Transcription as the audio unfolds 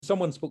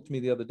Someone spoke to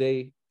me the other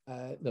day.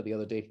 Not the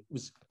other day. It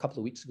was a couple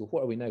of weeks ago.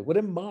 What are we now? We're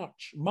in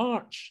March.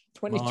 March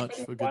 2021. March,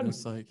 for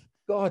goodness sake.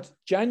 God,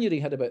 January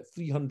had about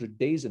 300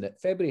 days in it.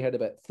 February had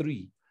about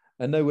 3.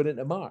 And now we're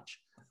into March.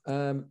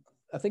 I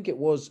think it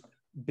was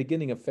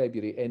beginning of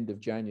February, end of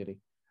January.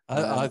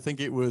 I think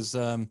it was,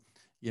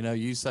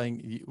 you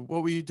saying,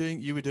 what were you doing?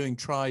 You were doing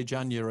try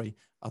January.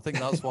 I think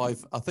that's why.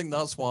 I think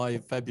that's why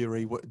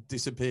February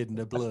disappeared in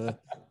a blur.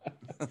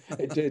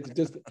 It did,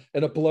 just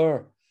in a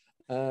blur.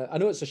 I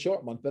know it's a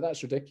short month, but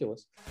that's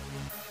ridiculous.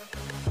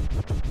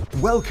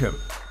 Welcome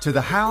to the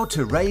How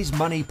to Raise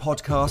Money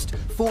podcast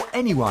for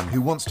anyone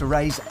who wants to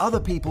raise other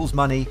people's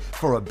money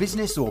for a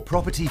business or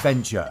property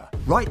venture.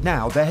 Right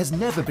now, there has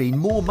never been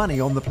more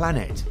money on the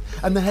planet,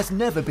 and there has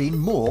never been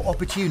more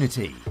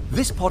opportunity.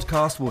 This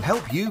podcast will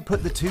help you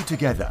put the two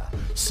together.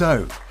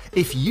 So,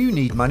 if you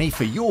need money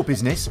for your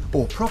business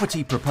or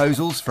property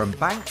proposals from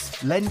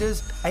banks,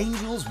 lenders,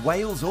 angels,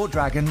 whales, or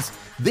dragons,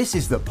 this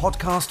is the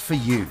podcast for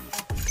you.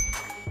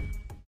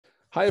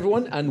 Hi,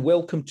 everyone, and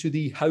welcome to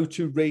the How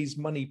to Raise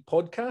Money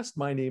podcast.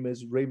 My name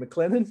is Ray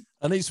McLennan.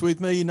 And it's with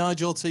me,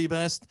 Nigel T.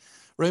 Best.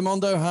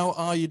 Raymondo, how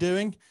are you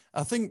doing?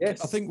 I think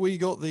we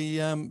got the,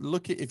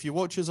 if you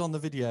watch us on the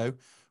video,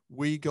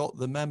 we got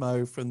the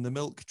memo from the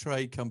Milk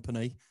Trade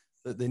Company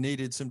that they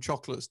needed some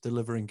chocolates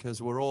delivering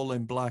because we're all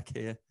in black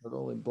here. We're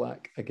all in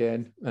black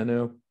again. I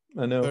know.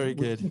 Very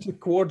good. We need to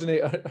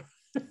coordinate.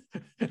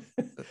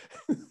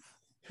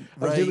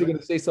 I was really going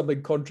to say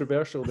something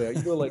controversial there.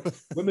 You know, like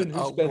women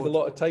who spend a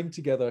lot of time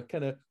together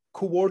kind of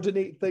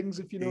coordinate things,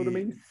 if you know what I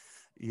mean.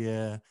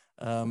 Yeah.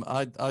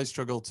 I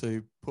struggle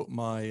to put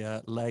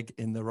my leg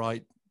in the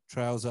right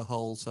trouser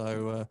hole.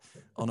 So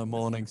on a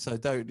morning, so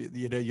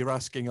you're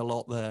asking a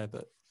lot there,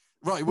 but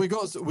right. We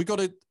got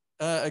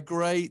a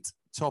great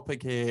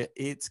topic here.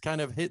 It's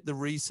kind of hit the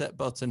reset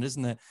button,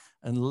 isn't it?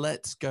 And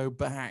let's go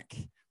back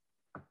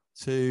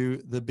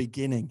to the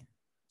beginning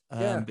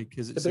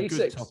because it's a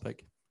good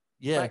topic.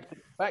 Yeah.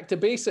 Back to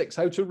basics,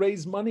 how to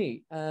raise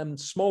money,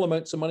 small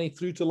amounts of money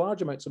through to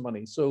large amounts of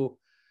money. So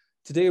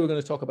today we're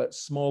going to talk about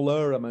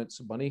smaller amounts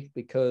of money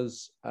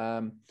because,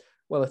 I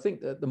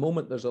think at the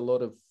moment there's a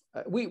lot of,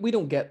 we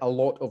don't get a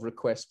lot of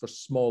requests for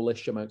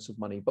smallish amounts of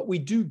money, but we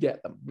do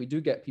get them. We do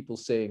get people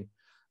saying,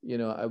 you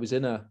know, I was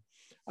in a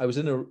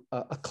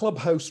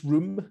Clubhouse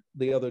room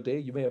the other day.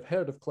 You may have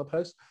heard of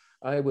Clubhouse.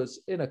 I was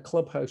in a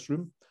Clubhouse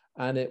room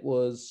and it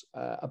was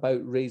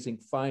about raising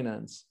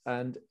finance.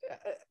 And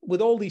with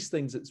all these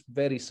things, it's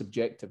very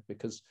subjective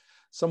because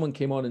someone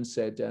came on and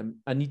said,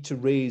 I need to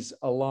raise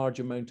a large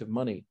amount of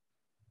money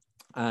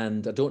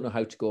and I don't know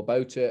how to go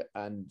about it.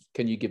 And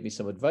can you give me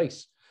some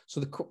advice? So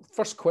the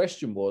first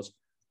question was,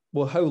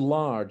 well, how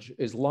large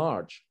is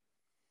large?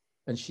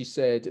 And she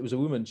said, it was a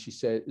woman. She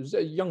said, it was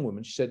a young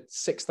woman. She said,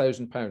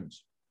 £6,000.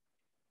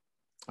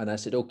 And I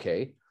said,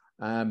 okay.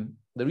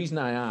 The reason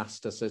I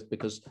asked is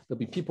because there'll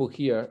be people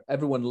here,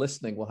 everyone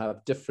listening will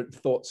have different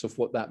thoughts of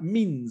what that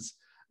means.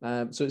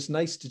 So it's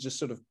nice to just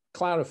sort of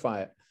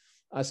clarify it.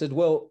 I said,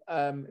 well,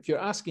 if you're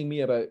asking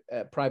me about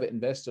private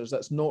investors,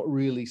 that's not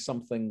really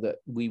something that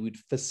we would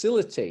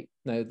facilitate.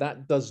 Now,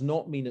 that does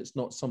not mean it's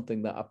not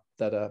something that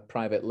a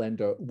private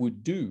lender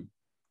would do.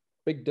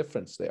 Big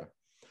difference there.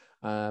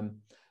 Anyway,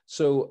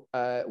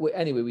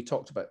 we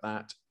talked about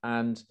that.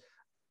 And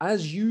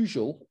as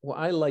usual, what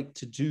I like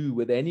to do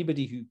with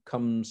anybody who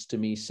comes to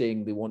me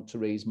saying they want to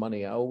raise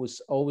money, I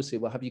always say,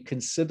 well, have you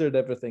considered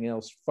everything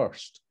else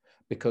first?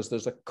 Because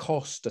there's a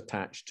cost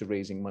attached to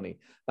raising money.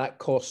 That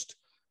cost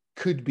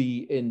could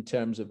be in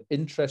terms of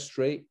interest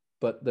rate,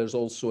 but there's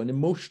also an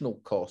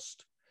emotional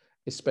cost,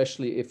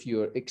 especially if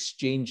you're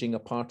exchanging a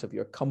part of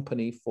your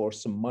company for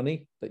some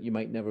money that you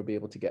might never be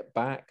able to get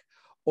back,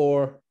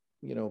 or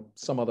you know,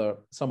 some other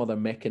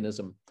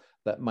mechanism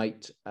that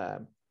might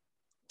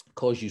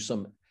cause you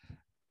some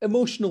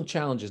emotional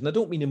challenges. And I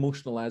don't mean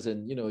emotional as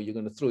in, you know, you're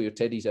going to throw your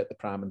teddies out the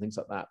pram and things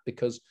like that,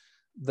 because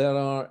there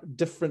are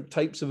different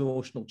types of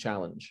emotional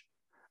challenge.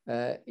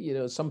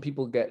 Some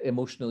people get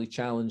emotionally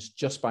challenged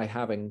just by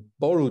having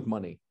borrowed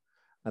money.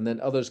 And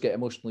then others get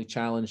emotionally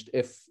challenged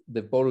if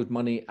they've borrowed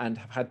money and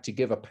have had to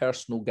give a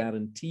personal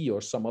guarantee or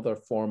some other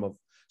form of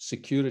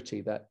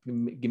security that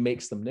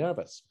makes them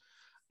nervous.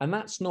 And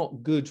that's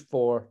not good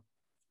for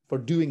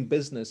doing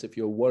business if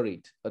you're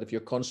worried, but if you're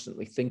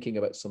constantly thinking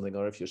about something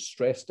or if you're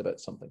stressed about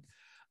something.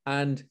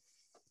 And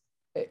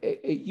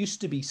it used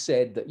to be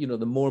said that, you know,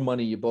 the more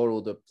money you borrow,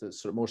 the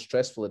sort of more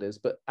stressful it is.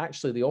 But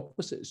actually the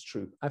opposite is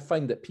true. I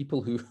find that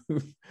people who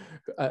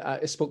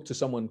I spoke to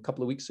someone a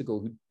couple of weeks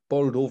ago who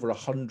borrowed over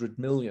 100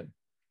 million.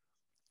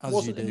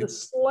 Wasn't in the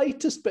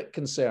slightest bit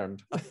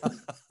concerned.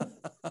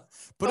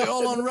 Put it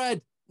all on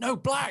red. No,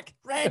 black,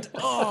 red.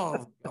 Oh,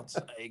 for God's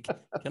sake.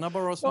 Can I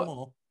borrow some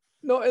more?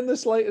 Not in the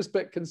slightest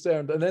bit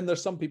concerned. And then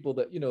there's some people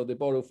that, you know, they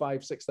borrow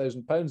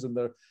 £5,000-6,000 and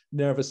they're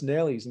nervous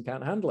Nellies and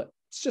can't handle it.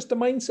 It's just a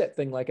mindset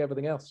thing like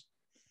everything else.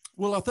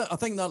 Well, I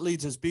think that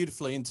leads us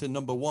beautifully into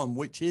number one,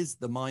 which is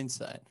the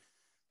mindset.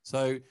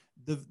 So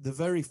the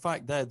very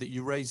fact there that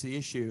you raise the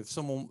issue, if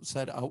someone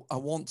said, I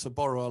want to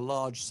borrow a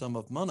large sum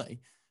of money,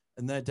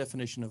 and their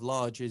definition of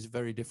large is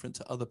very different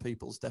to other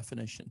people's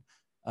definition.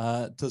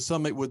 To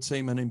some, it would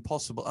seem an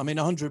impossible. I mean,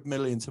 100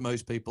 million to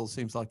most people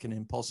seems like an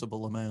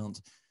impossible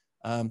amount.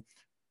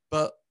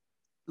 But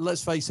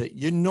let's face it,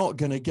 you're not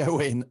going to go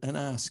in and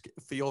ask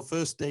for your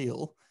first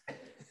deal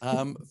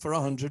for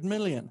 100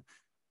 million.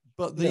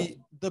 But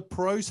the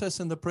process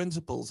and the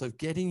principles of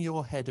getting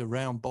your head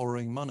around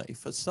borrowing money,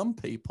 for some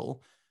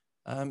people,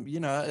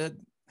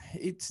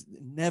 it's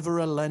never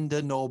a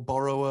lender nor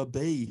borrower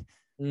be,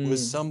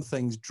 was some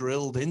things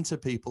drilled into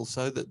people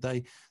so that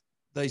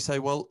they say,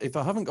 well, if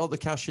I haven't got the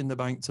cash in the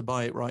bank to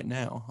buy it right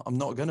now, I'm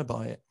not going to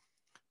buy it.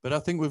 But I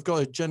think we've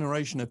got a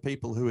generation of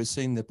people who have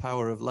seen the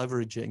power of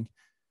leveraging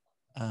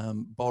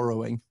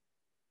borrowing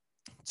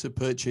to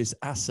purchase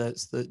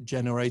assets that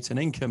generate an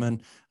income.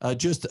 And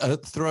just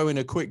throw in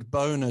a quick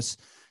bonus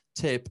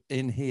tip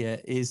in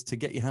here is to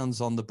get your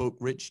hands on the book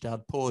Rich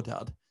Dad, Poor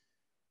Dad,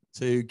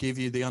 to give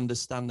you the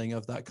understanding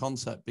of that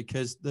concept.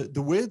 Because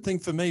the weird thing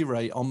for me,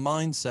 Ray, on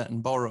mindset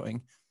and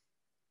borrowing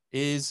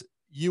is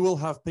you will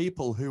have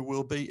people who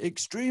will be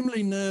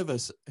extremely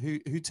nervous,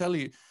 who tell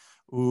you,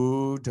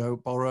 "Ooh,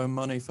 don't borrow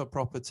money for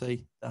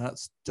property.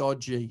 That's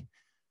dodgy."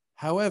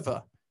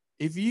 However,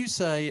 if you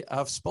say,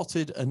 "I've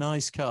spotted a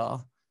nice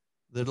car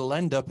that'll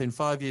end up in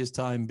 5 years'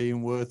 time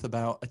being worth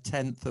about a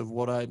tenth of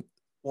what I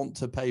want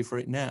to pay for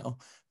it now,"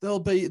 they'll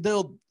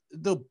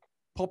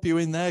pop you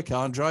in their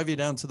car and drive you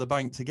down to the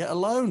bank to get a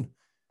loan.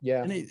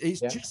 Yeah. And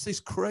it's just this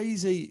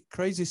crazy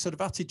sort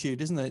of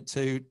attitude, isn't it,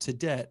 to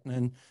debt,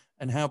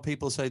 and how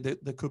people say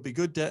that there could be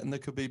good debt and there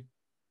could be,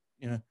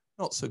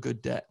 not so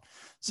good debt.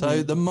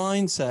 So the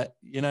mindset,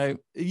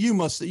 you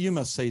must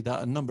see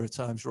that a number of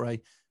times,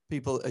 Ray.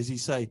 People, as you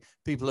say,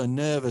 people are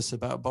nervous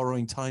about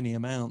borrowing tiny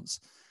amounts.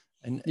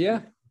 And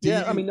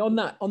I mean, on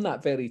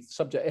that very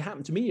subject, it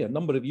happened to me a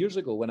number of years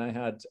ago when I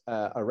had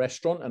a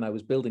restaurant and I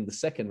was building the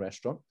second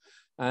restaurant,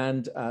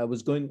 and I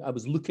was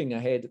looking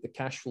ahead at the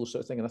cash flow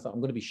sort of thing, and I thought, I'm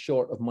going to be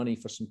short of money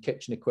for some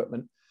kitchen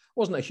equipment. It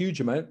wasn't a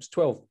huge amount; it was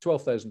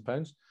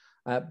 £12,000.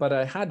 But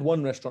I had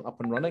one restaurant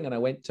up and running, and I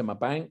went to my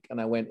bank and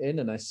I went in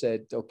and I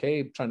said,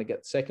 okay, trying to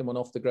get the second one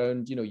off the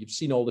ground. You've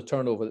seen all the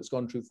turnover that's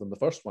gone through from the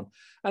first one.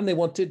 And they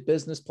wanted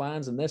business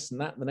plans and this and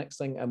that and the next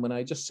thing. And when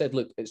I just said,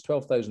 look, it's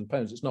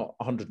 £12,000, it's not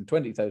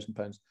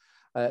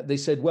 £120,000. They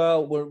said,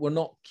 well, we're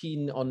not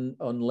keen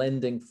on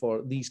lending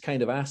for these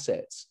kind of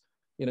assets,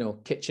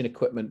 kitchen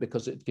equipment,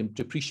 because it can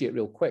depreciate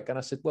real quick. And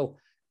I said, well,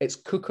 it's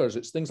cookers,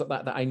 it's things like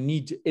that I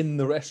need in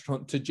the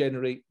restaurant to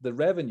generate the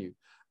revenue.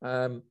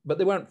 But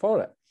they weren't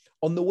for it.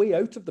 On the way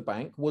out of the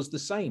bank was the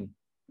sign,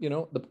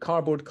 the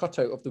cardboard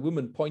cutout of the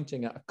woman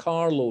pointing at a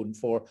car loan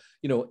for,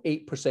 8%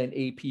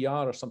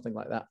 APR or something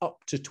like that, up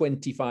to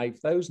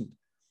 25,000.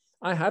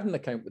 I had an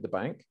account with the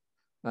bank,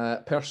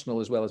 personal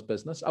as well as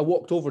business. I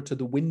walked over to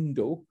the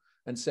window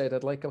and said,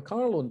 I'd like a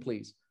car loan,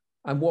 please.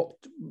 And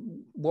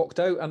walked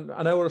out, and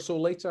an hour or so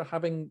later,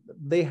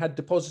 they had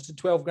deposited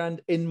 12 grand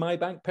in my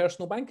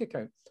personal bank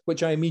account,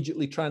 which I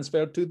immediately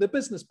transferred to the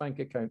business bank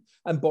account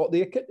and bought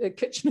the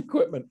kitchen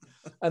equipment.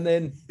 And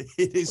then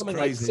it is something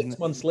crazy, like 6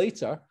 months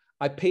later,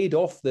 I paid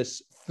off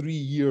this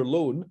 3-year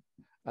loan,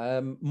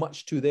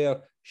 much to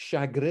their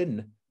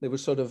chagrin. They were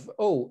sort of,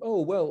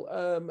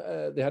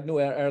 they had no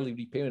early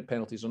repayment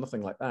penalties or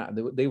nothing like that.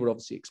 And they were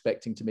obviously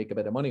expecting to make a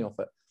bit of money off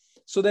it.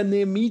 So then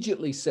they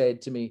immediately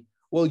said to me,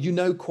 well, you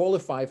now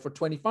qualify for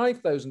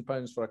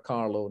 £25,000 for a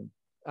car loan.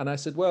 And I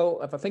said, well,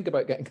 if I think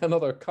about getting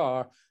another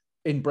car,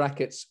 in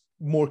brackets,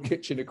 more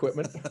kitchen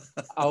equipment,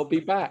 I'll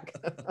be back.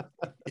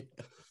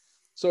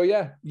 So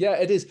yeah,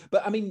 it is.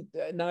 But I mean,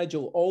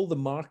 Nigel, all the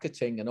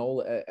marketing and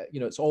all,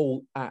 it's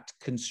all at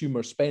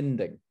consumer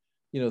spending.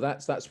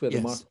 That's where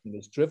the marketing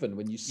is driven.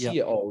 When you see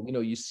it all,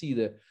 you see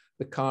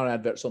the car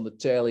adverts on the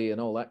telly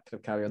and all that kind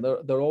of carry on.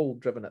 They're all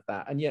driven at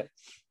that. And yet,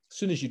 as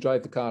soon as you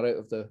drive the car out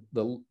of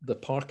the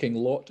parking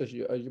lot, as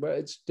you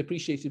it's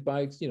depreciated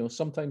by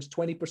sometimes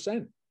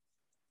 20%.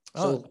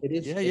 So it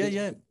is.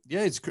 Yeah.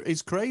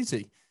 It's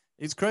crazy.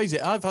 It's crazy.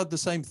 I've had the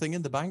same thing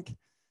in the bank,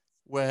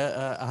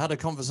 where I had a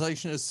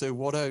conversation as to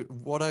what I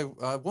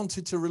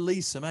wanted to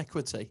release some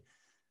equity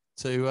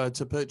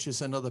to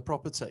purchase another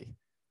property,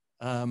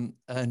 and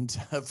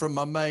from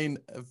my main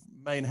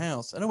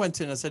house. And I went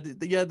in. I said,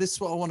 yeah, this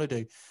is what I want to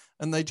do,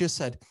 and they just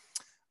said,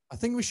 I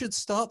think we should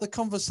start the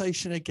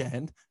conversation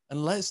again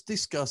and let's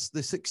discuss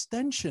this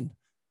extension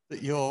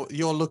that you're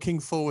looking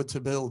forward to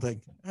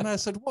building. And I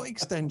said, what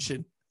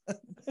extension?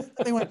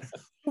 They went,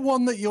 the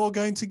one that you're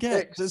going to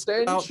get. That's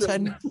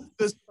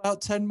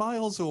about 10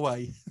 miles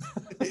away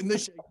in the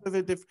shape of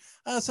a different.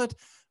 I said,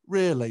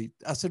 really?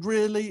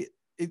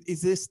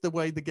 Is this the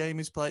way the game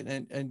is played?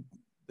 And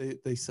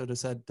they sort of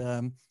said,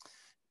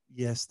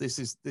 yes, this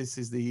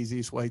is the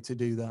easiest way to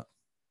do that.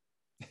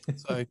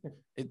 So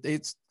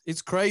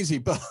it's crazy,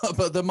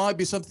 but there might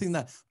be something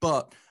there.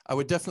 But I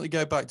would definitely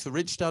go back to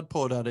Rich Dad,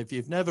 Poor Dad. If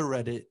you've never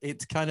read it,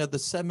 it's kind of the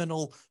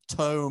seminal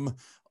tome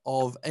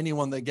of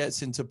anyone that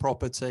gets into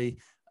property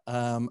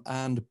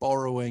and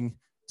borrowing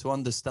to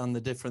understand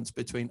the difference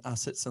between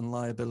assets and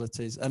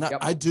liabilities. And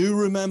I do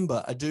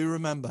remember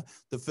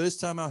the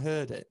first time I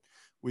heard it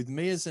with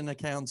me as an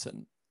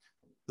accountant,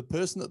 the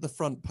person at the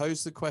front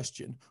posed the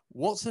question,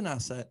 what's an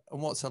asset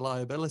and what's a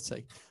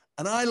liability?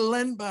 And I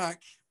leant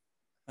back,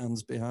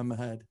 hands behind my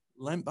head,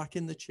 leant back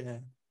in the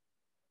chair.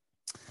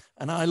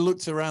 And I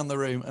looked around the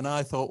room and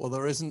I thought, well,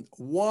 there isn't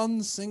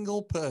one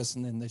single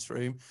person in this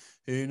room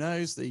who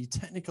knows the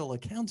technical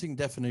accounting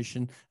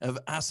definition of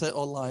asset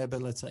or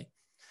liability.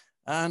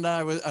 And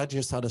I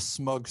just had a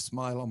smug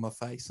smile on my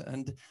face.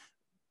 And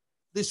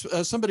this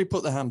somebody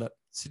put their hand up,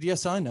 said,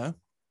 yes, I know.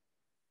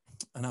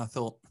 And I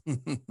thought,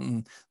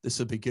 this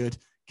would be good.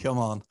 Come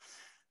on.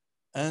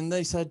 And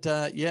they said,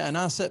 yeah, an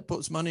asset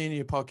puts money in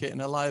your pocket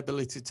and a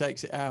liability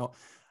takes it out.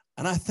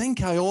 And I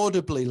think I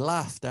audibly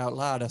laughed out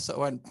loud. I sort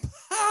of went,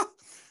 ha!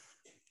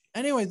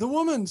 Anyway, the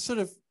woman sort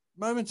of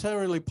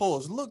momentarily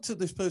paused, looked at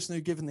this person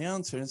who'd given the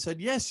answer and said,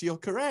 yes, you're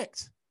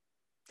correct.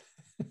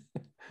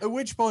 At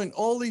which point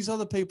all these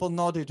other people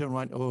nodded and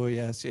went, oh,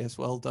 yes, yes,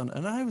 well done.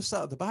 And I was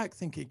sat at the back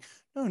thinking,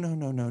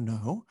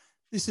 no.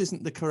 This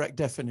isn't the correct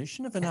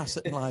definition of an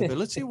asset and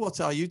liability. What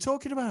are you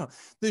talking about?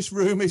 This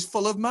room is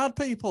full of mad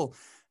people.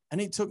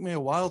 And it took me a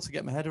while to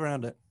get my head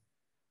around it.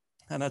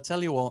 And I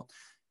tell you what,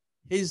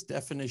 his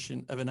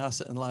definition of an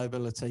asset and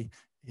liability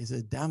is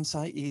a damn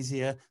sight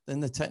easier than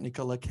the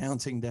technical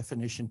accounting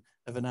definition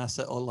of an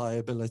asset or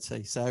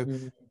liability. So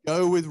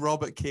go with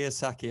Robert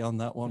Kiyosaki on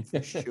that one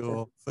for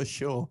sure, for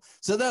sure.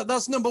 So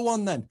that's number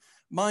one then,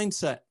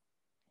 mindset.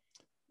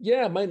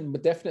 Yeah,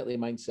 definitely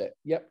mindset.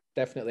 Yep,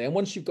 definitely. And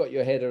once you've got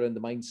your head around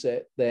the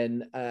mindset,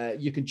 then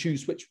you can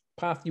choose which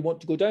path you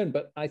want to go down.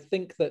 But I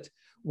think that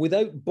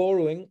without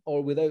borrowing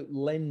or without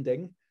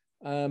lending,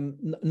 not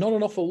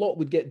an awful lot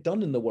would get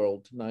done in the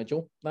world,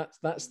 Nigel.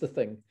 That's the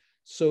thing.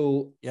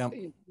 So, yeah,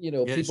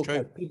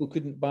 people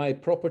couldn't buy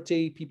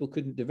property, people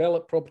couldn't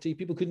develop property,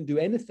 people couldn't do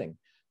anything.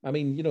 I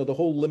mean, the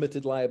whole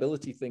limited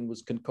liability thing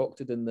was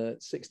concocted in the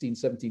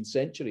 16th, 17th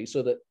century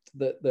so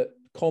that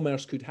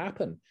commerce could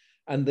happen.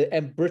 And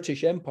the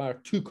British Empire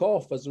took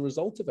off as a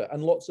result of it,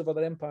 and lots of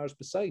other empires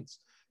besides.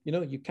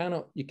 You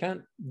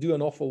can't do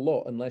an awful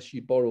lot unless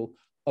you borrow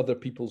other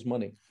people's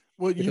money.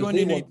 Well, you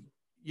only need,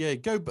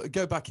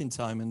 go back in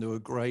time, and there were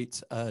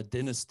great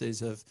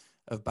dynasties of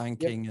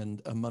banking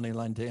and money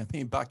lending. I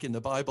mean, back in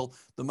the Bible,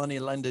 the money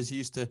lenders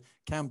used to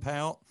camp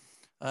out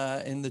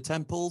in the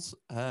temples,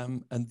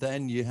 and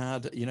then you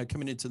had,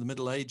 coming into the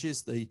Middle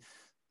Ages, the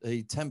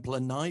Templar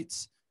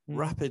Knights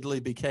rapidly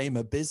became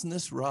a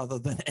business rather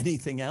than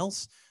anything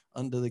else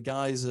under the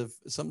guise of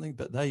something.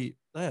 But they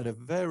had a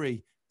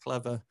very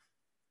clever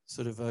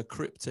sort of a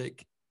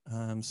cryptic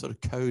sort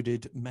of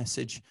coded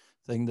message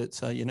thing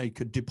that, you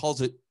could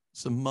deposit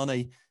some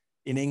money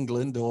in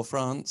England or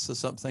France or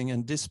something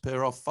and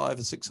disappear off 500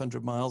 or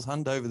 600 miles,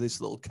 hand over this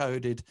little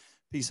coded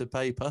piece of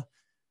paper,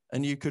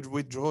 and you could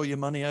withdraw your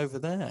money over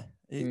there.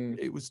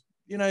 It was,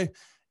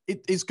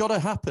 it's got to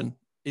happen.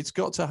 It's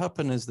got to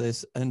happen as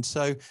this. And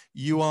so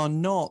you are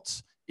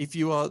not, if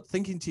you are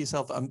thinking to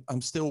yourself,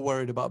 I'm still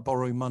worried about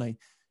borrowing money,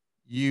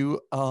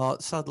 you are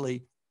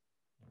sadly,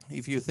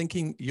 if you're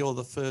thinking you're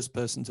the first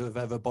person to have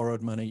ever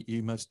borrowed money,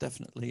 you most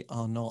definitely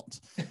are not.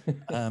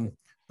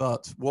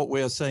 But what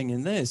we are saying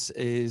in this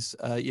is,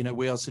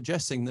 we are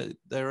suggesting that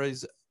there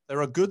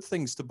are good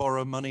things to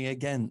borrow money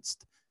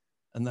against,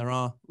 and there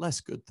are less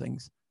good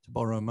things to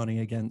borrow money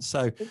against.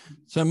 So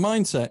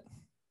mindset,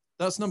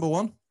 that's number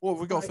one. What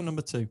have we got for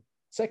number two?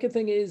 Second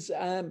thing is,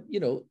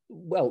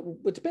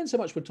 it depends how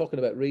much we're talking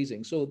about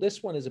raising. So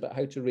this one is about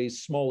how to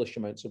raise smallish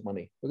amounts of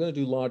money. We're going to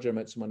do larger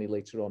amounts of money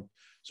later on.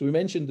 So we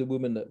mentioned the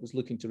woman that was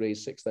looking to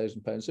raise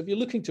 £6,000. So if you're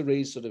looking to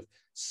raise sort of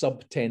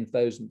sub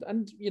 10,000,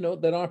 and,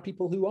 there are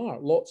people who are,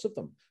 lots of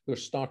them, who are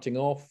starting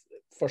off,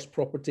 first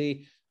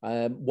property,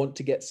 want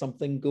to get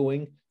something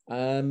going,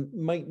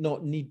 might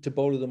not need to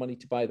borrow the money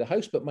to buy the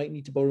house, but might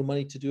need to borrow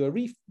money to do a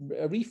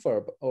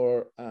refurb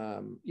or,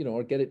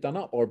 or get it done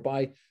up, or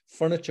buy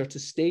furniture to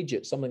stage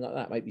it, something like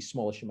that. Might be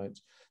smallish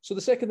amounts. So the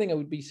second thing I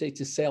would be say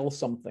to sell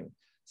something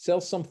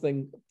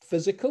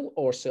physical,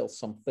 or sell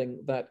something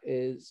that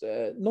is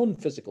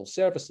non-physical,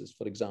 services,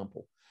 for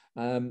example.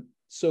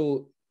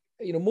 So,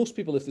 most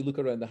people, if they look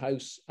around the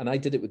house, and I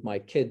did it with my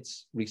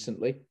kids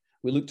recently,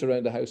 we looked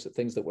around the house at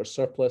things that were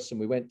surplus, and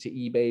we went to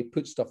eBay,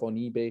 put stuff on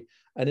eBay,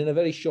 and in a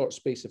very short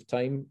space of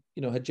time,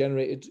 had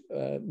generated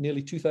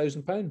nearly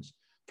 £2,000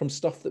 from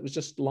stuff that was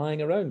just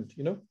lying around,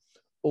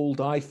 old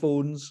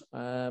iPhones.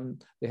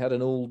 They had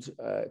an old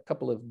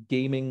couple of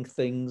gaming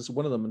things.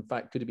 One of them, in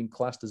fact, could have been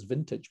classed as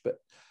vintage, but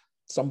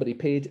somebody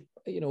paid,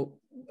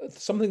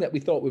 something that we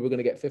thought we were going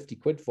to get 50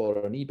 quid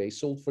for on eBay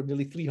sold for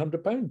nearly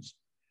 £300.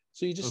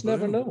 So you just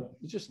never know.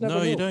 You just never know.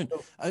 No, you don't.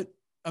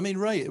 I mean,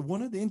 Ray,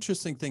 one of the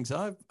interesting things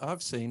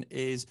I've seen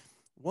is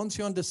once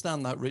you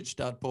understand that rich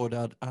dad, poor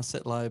dad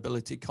asset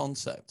liability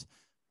concept,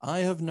 I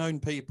have known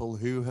people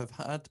who've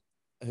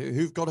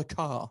got a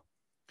car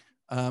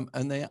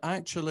and they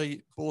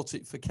actually bought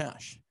it for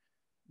cash.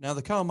 Now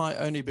the car might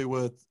only be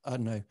worth, I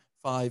don't know,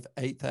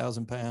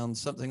 £8,000,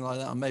 something like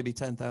that, or maybe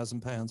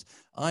 £10,000.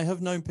 I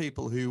have known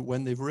people who,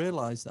 when they've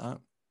realized that,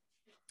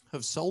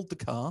 have sold the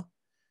car.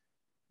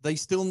 They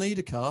still need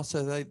a car,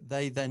 so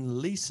they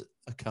then lease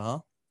a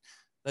car.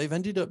 they've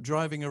ended up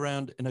driving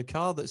around in a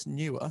car that's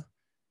newer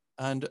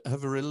and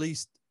have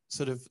released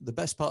sort of the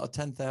best part of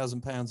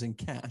 £10,000 in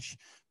cash,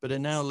 but are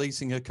now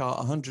leasing a car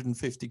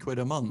 150 quid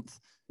a month.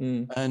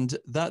 And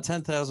that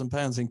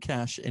 £10,000 in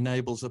cash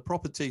enables a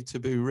property to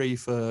be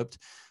refurbed.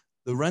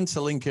 The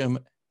rental income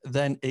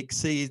then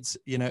exceeds,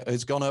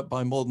 has gone up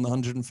by more than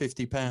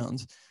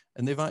 £150.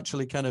 And they've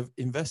actually kind of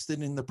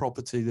invested in the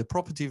property. The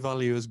property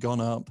value has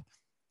gone up.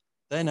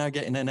 They're now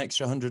getting an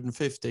extra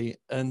 150,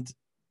 and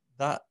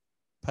that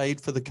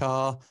paid for the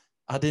car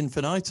ad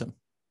infinitum.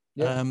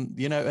 Yeah.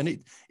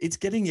 And it's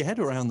getting your head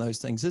around those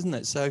things, isn't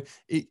it? So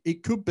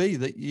it could be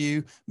that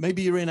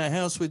maybe you're in a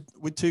house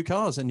with 2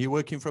 cars and you're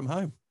working from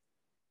home.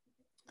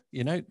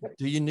 Do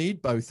you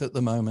need both at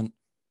the moment?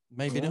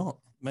 Maybe not.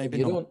 Maybe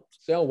you not. Don't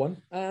sell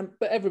one.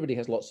 But everybody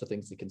has lots of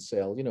things they can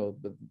sell,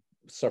 the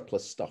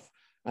surplus stuff.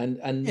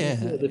 And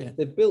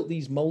they've built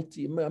these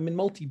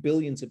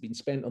multi-billions have been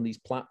spent on these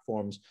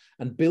platforms,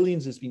 and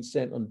billions has been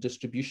spent on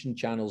distribution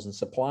channels and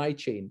supply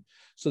chain,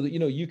 so that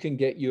you can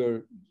get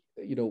your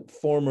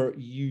former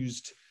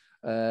used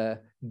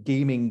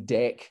gaming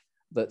deck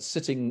that's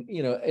sitting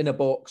in a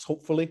box,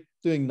 hopefully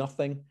doing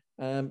nothing.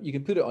 You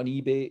can put it on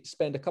eBay,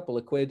 spend a couple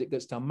of quid, it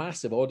gets to a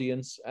massive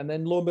audience, and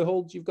then lo and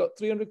behold, you've got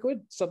 300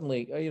 quid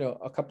suddenly,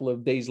 a couple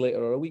of days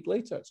later or a week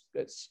later.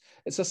 It's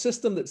a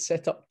system that's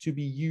set up to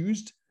be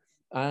used.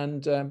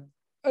 And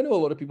I know a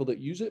lot of people that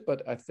use it,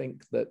 but I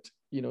think that,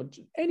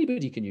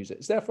 anybody can use it.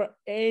 It's there for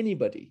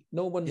anybody.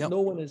 No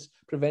one is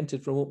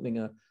prevented from opening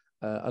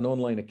an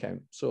online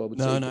account. So I would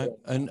say no.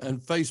 And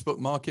Facebook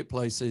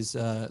Marketplace is,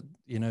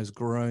 has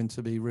grown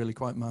to be really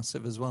quite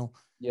massive as well.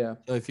 Yeah.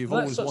 So if you've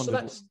always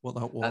wondered what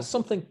that was. That's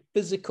something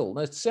physical.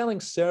 Now,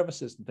 selling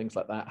services and things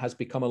like that has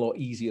become a lot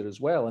easier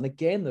as well. And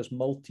again, there's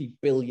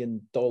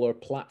multi-billion-dollar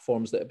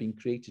platforms that have been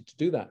created to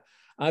do that.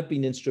 I've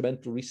been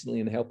instrumental recently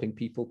in helping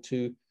people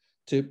to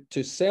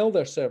sell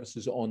their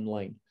services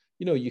online.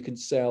 You can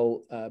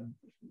sell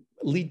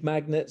lead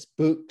magnets,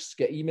 books,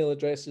 get email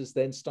addresses,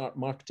 then start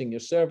marketing your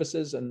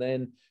services. And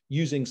then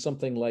using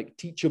something like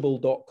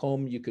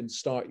teachable.com, you can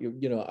start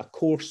a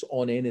course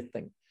on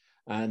anything.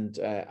 And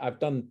I've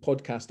done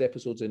podcast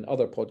episodes in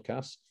other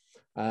podcasts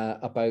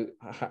about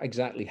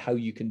exactly how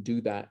you can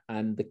do that.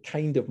 And the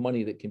kind of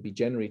money that can be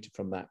generated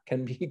from that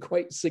can be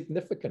quite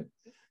significant.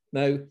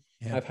 Now,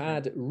 I've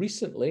had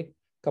recently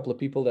couple of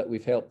people that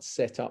we've helped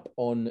set up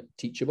on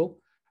Teachable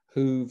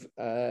who've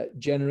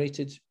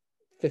generated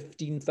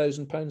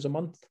 £15,000 a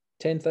month,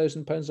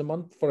 £10,000 a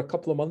month for a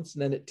couple of months,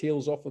 and then it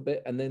tails off a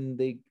bit, and then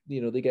they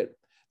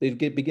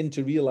begin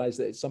to realize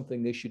that it's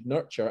something they should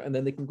nurture, and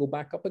then they can go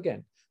back up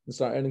again and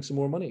start earning some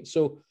more money.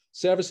 So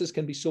services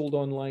can be sold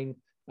online.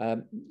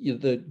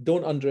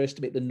 Don't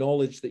underestimate the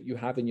knowledge that you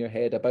have in your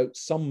head about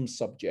some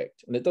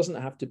subject, and it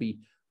doesn't have to be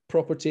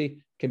property.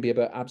 It can be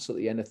about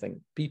absolutely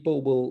anything.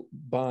 People will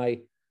buy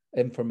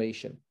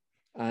information.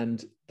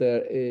 And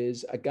there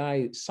is a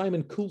guy,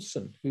 Simon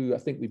Coulson, who I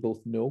think we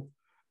both know.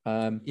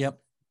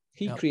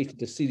 He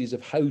created a series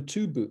of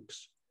how-to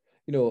books,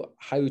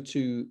 how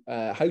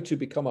to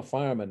become a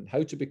fireman,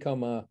 how to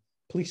become a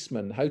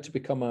policeman, how to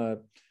become a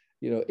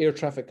air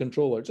traffic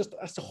controller. Just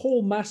that's a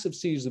whole massive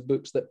series of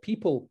books that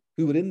people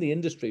who were in the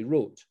industry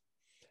wrote.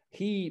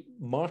 He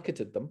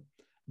marketed them.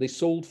 They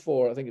sold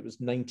for, I think it was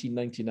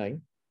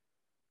 $19.99.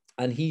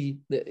 And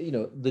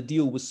the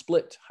deal was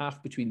split,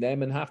 half between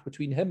them and half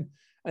between him.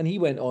 And he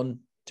went on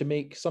to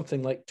make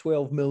something like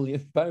 £12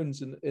 million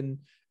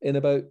in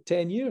about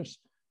 10 years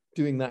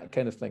doing that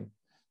kind of thing.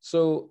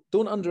 So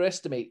don't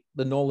underestimate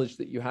the knowledge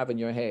that you have in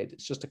your head.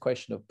 It's just a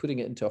question of putting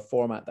it into a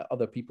format that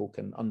other people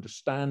can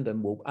understand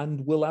and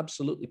will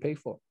absolutely pay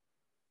for.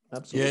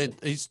 Absolutely.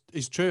 Yeah,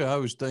 it's true. I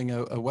was doing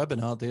a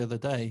webinar the other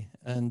day,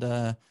 and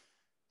there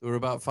were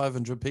about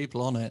 500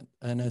 people on it.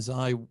 And as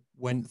I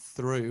went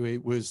through,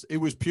 it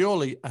was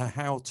purely a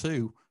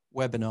how-to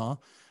webinar,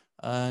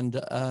 and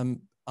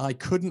I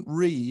couldn't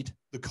read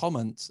the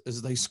comments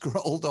as they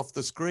scrolled off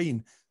the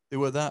screen. They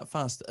were that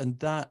fast, and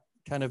that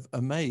kind of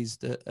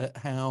amazed at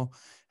how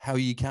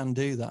you can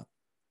do that.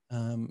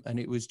 And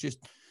it was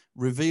just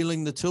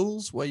revealing the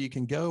tools where you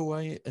can go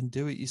away and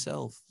do it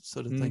yourself,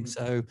 sort of thing.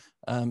 So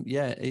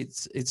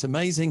it's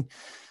amazing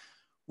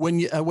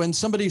when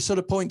somebody sort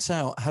of points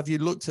out, have you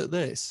looked at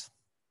this?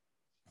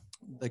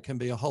 There can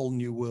be a whole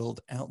new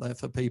world out there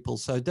for people.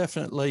 So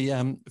definitely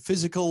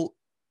physical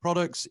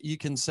products you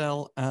can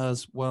sell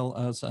as well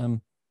as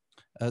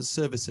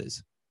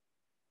services.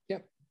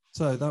 Yep.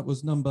 So that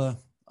was number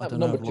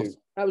two.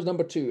 That was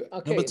number two.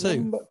 Okay. Number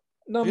two.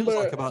 Number feels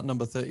like about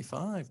number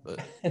 35, but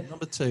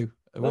number two.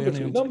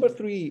 Number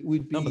three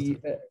would be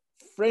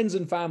friends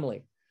and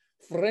family.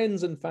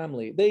 Friends and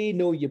family. They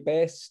know you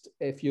best.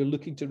 If you're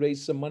looking to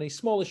raise some money,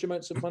 smallish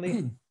amounts of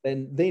money,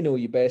 then they know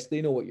you best.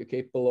 They know what you're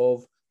capable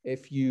of.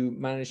 If you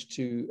manage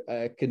to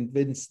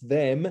convince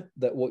them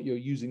that what you're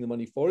using the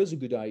money for is a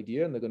good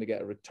idea and they're going to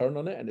get a return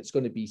on it and it's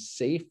going to be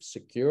safe,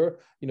 secure,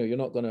 you're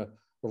not going to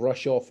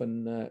rush off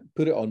and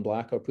put it on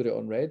black or put it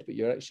on red, but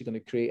you're actually going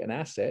to create an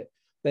asset,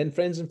 then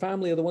friends and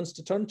family are the ones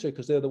to turn to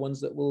because they're the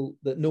ones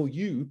that know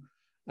you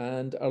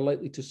and are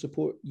likely to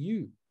support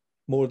you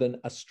more than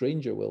a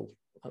stranger will.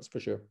 That's for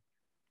sure.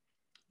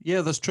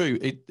 Yeah, that's true.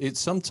 It's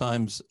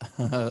sometimes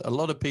a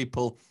lot of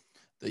people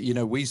that, you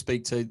know, we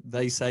speak to,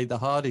 they say the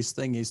hardest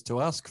thing is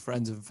to ask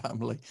friends and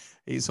family.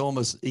 It's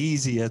almost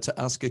easier to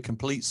ask a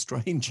complete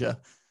stranger,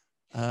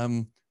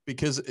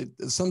 because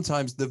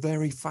sometimes the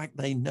very fact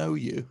they know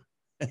you,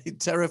 it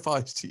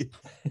terrifies you,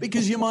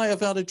 because you might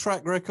have had a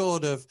track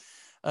record of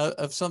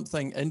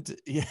something. And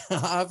yeah,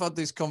 I've had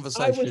this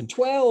conversation.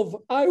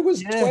 I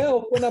was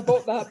 12 when I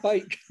bought that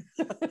bike.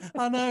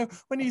 I know.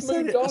 When you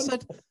said it,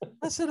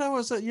 I said I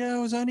was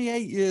only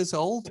 8 years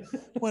old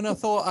when I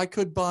thought I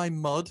could buy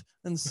mud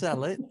and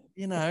sell it.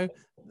 You know,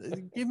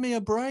 give me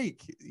a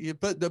break.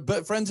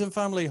 But friends and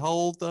family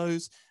hold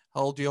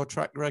your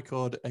track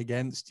record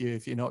against you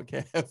if you're not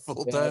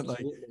careful, don't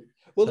absolutely. They?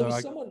 Well, there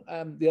was someone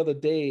the other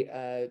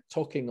day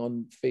talking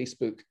on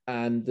Facebook,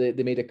 and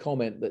they made a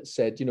comment that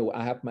said, you know,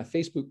 I have my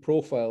Facebook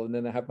profile and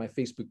then I have my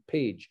Facebook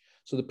page.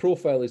 So the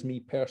profile is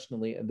me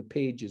personally and the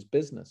page is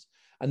business.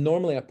 And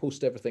normally I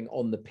post everything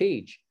on the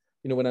page,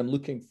 you know, when I'm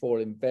looking for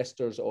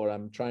investors or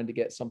I'm trying to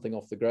get something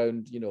off the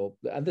ground, you know,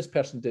 and this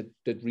person did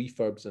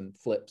refurbs and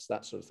flips,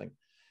 that sort of thing.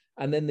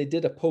 And then they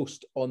did a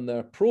post on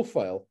their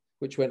profile,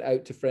 which went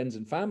out to friends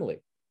and family.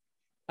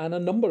 And a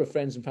number of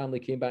friends and family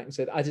came back and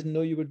said, I didn't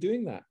know you were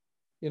doing that.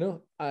 You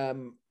know,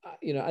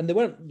 and they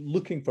weren't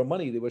looking for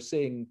money. They were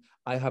saying,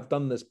 I have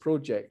done this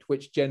project,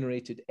 which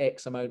generated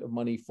X amount of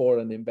money for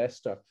an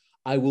investor.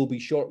 I will be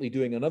shortly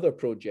doing another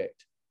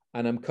project,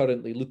 and I'm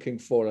currently looking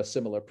for a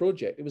similar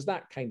project. It was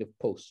that kind of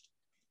post.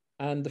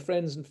 And the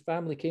friends and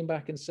family came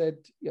back and said,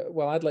 yeah,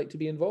 well, I'd like to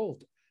be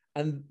involved.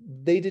 And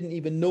they didn't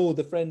even know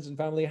the friends and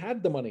family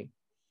had the money.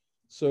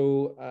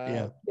 So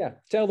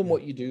tell them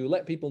what you do,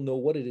 let people know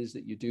what it is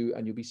that you do,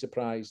 and you'll be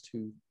surprised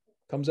who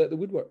comes out the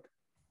woodwork.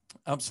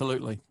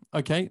 Absolutely.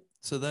 Okay.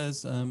 So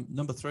there's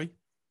number 3.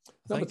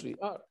 Number 3.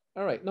 All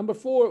right. Number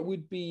 4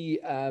 would be,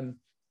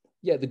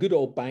 the good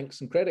old banks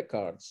and credit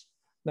cards.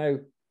 Now,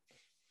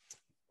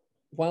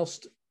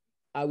 whilst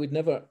I would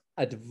never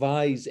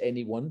advise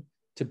anyone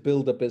to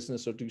build a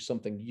business or do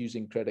something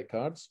using credit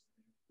cards,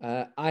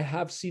 I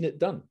have seen it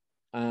done.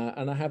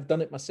 And I have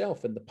done it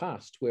myself in the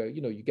past where,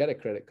 you know, you get a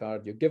credit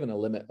card, you're given a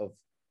limit of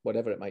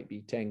whatever it might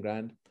be, 10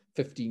 grand,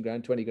 15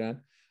 grand, 20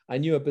 grand. I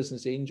knew a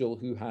business angel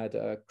who had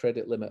a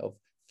credit limit of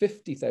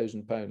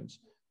 £50,000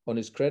 on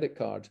his credit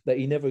card that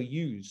he never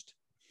used.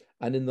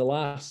 And in the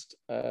last,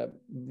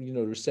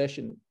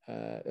 recession,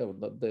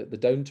 the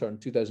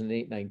downturn,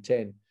 2008, 9,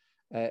 10,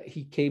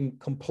 he came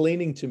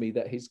complaining to me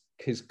that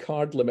his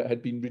card limit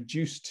had been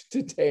reduced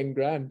to 10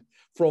 grand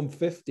from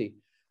 50.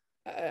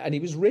 And he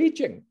was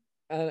raging.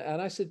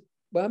 And I said,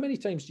 well, how many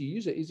times do you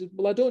use it? He said,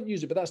 well, I don't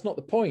use it, but that's not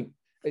the point.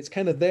 It's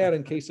kind of there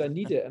in case I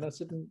need it. And I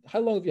said,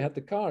 how long have you had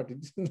the card? He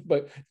said,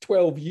 about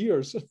 12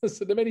 years. I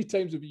said, how many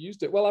times have you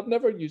used it? Well, I've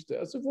never used it.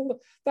 I said, well,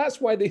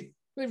 that's why they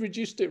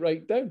reduced it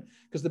right down,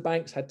 because the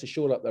banks had to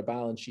shore up their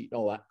balance sheet and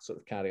all that sort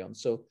of carry on.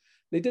 So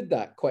they did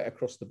that quite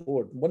across the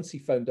board. Once he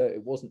found out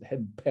it wasn't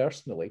him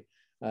personally,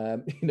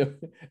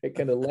 it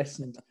kind of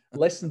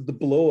lessened the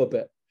blow a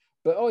bit.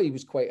 But, he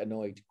was quite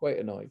annoyed.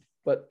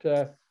 But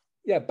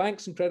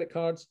banks and credit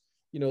cards,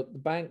 you know, the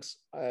banks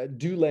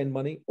do lend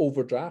money.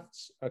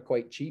 Overdrafts are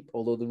quite cheap,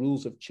 although the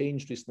rules have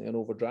changed recently on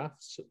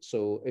overdrafts.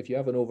 So if you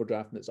have an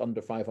overdraft and it's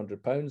under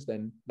 £500,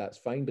 then that's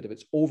fine. But if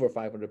it's over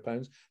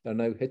 £500, they're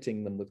now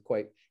hitting them with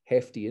quite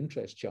hefty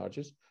interest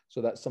charges.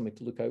 So that's something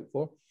to look out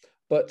for.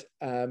 But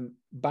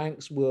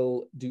banks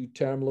will do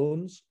term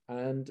loans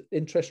and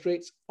interest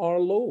rates are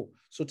low.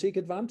 So take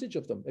advantage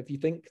of them. If you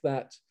think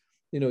that,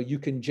 you know, you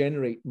can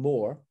generate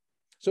more.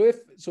 So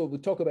we'll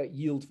talk about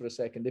yield for a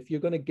second. If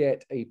you're going to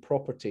get a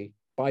property,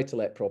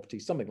 buy-to-let property,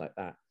 something like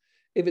that,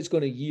 if it's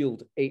going to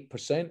yield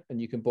 8% and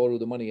you can borrow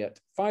the money at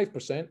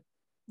 5%,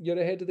 you're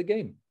ahead of the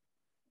game.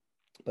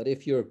 But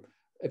if you're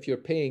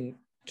paying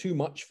too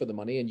much for the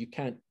money and you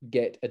can't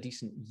get a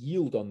decent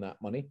yield on that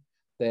money,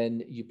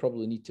 then you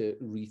probably need to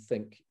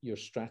rethink your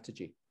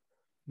strategy.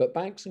 But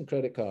banks and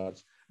credit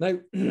cards. Now,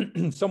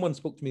 someone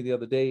spoke to me the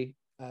other day.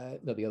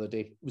 Not the other day,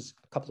 it was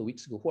a couple of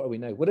weeks ago. What are we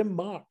now? We're in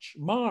March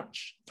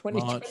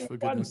 2021. March, for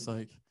goodness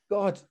sake.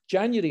 God,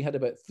 January had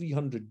about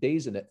 300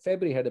 days in it.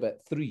 February had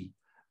about 3.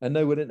 And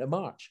now we're into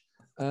March.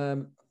 I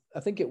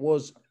think it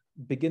was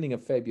beginning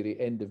of February,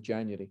 end of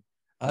January.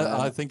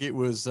 I think it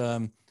was,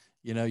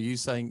 you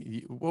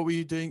saying, what were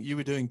you doing? You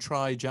were doing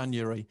try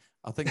January.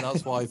 I think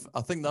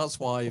that's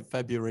why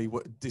February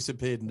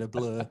disappeared in a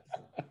blur.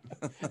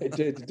 It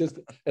did, just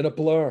in a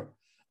blur.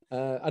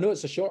 I know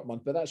it's a short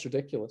month, but that's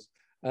ridiculous.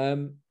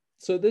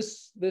 So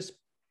this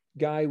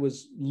guy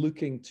was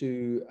looking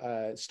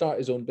to start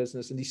his own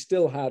business, and he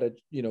still had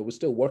was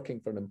still working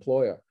for an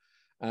employer.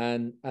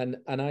 And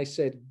I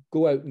said,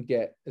 go out and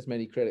get as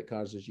many credit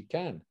cards as you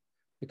can,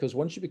 because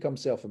once you become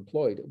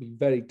self-employed, it'll be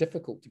very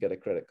difficult to get a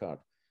credit card.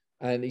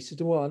 And he said,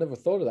 well, I never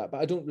thought of that,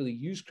 but I don't really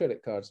use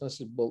credit cards. And I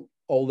said, well,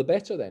 all the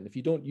better then. If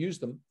you don't use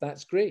them,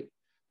 that's great.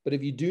 But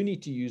if you do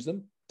need to use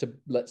them to,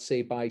 let's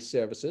say, buy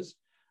services.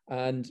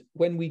 And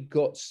when we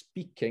got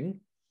speaking,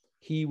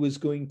 he was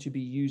going to be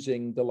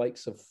using the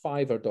likes of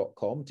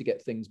Fiverr.com to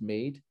get things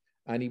made.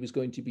 And he was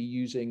going to be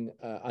using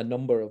a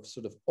number of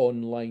sort of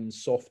online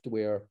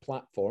software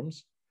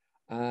platforms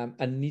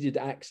and needed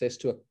access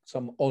to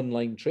some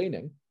online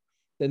training.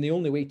 Then the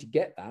only way to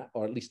get that,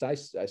 or at least I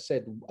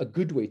said a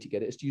good way to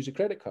get it, is to use a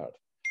credit card.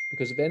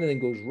 Because if anything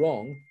goes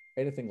wrong,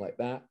 anything like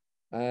that,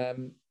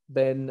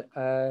 then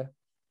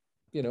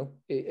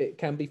it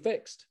can be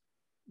fixed.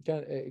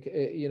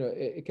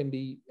 It can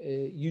be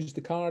use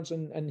the cards,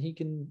 and he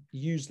can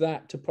use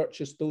that to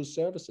purchase those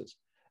services,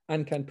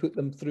 and can put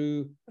them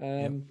through,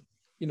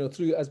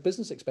 through as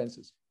business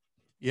expenses.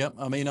 Yeah,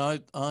 I mean, I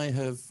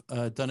have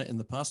done it in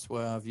the past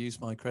where I've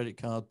used my credit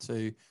card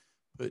to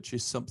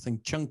purchase something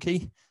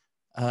chunky,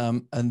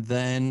 and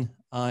then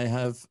I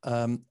have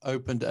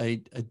opened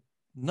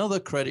another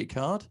credit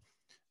card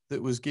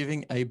that was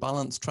giving a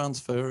balance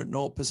transfer at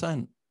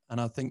 0%.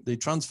 And I think the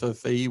transfer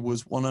fee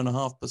was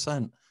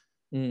 1.5%.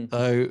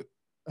 So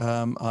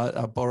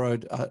I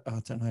borrowed, I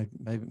don't know,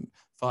 maybe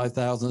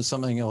 5,000 or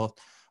something, or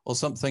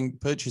something,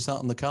 purchased that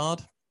on the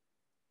card,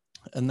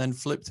 and then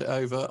flipped it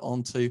over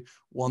onto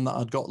one that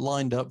I'd got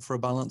lined up for a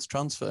balance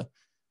transfer,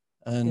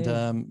 and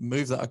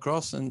moved that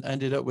across, and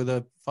ended up with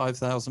a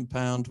 £5,000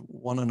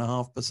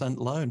 1.5%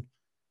 loan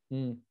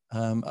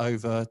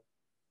over,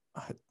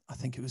 I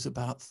think it was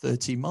about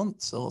 30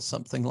 months or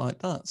something like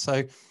that.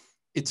 So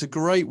it's a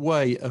great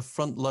way of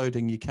front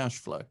loading your cash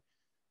flow.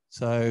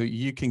 So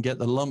you can get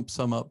the lump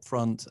sum up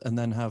front and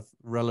then have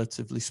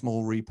relatively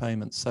small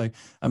repayments. So,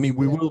 I mean,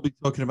 we will be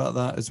talking about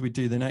that as we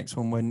do the next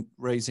one, when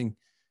raising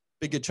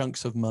bigger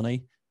chunks of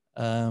money,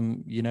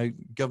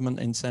 government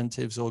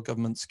incentives or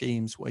government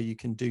schemes where you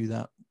can do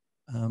that.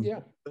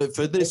 But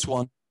for this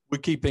one, we're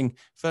keeping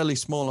fairly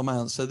small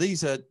amounts. So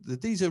these are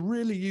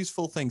really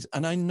useful things.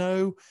 And I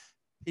know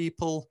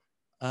people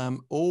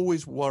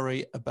always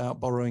worry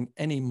about borrowing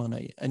any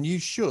money, and you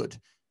should,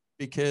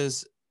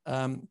 because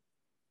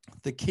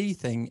the key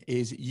thing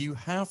is you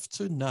have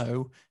to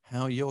know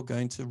how you're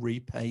going to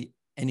repay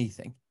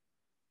anything.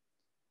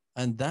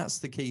 And that's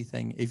the key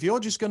thing. If you're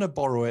just going to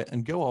borrow it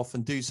and go off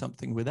and do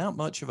something without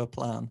much of a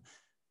plan,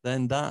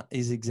 then that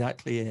is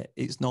exactly it.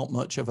 It's not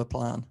much of a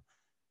plan.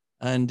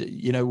 And,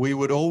 we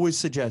would always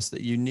suggest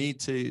that you need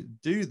to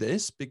do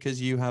this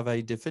because you have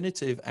a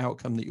definitive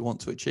outcome that you want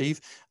to achieve,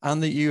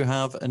 and that you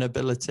have an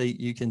ability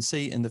you can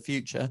see in the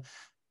future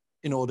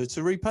in order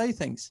to repay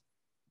things.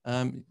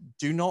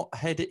 Do not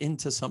head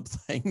into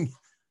something,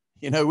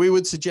 we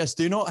would suggest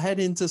do not head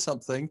into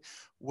something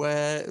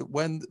where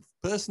when the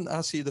person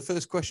asks you the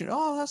first question,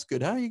 oh, that's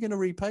good, how are you going to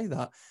repay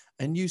that?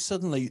 And you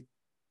suddenly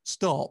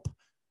stop.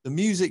 The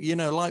music,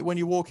 like when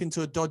you walk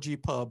into a dodgy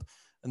pub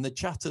and the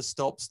chatter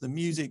stops, the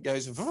music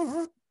goes,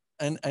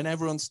 and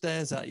everyone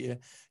stares at you.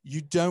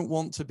 You don't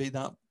want to be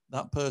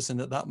that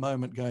person at that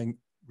moment going,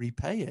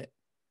 repay it.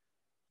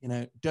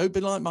 Don't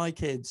be like my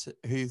kids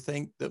who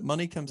think that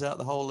money comes out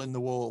the hole in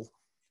the wall.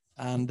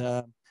 And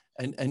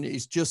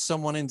it's just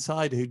someone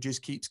inside who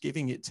just keeps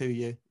giving it to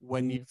you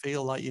when you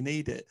feel like you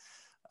need it.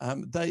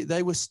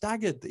 They were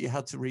staggered that you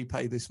had to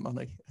repay this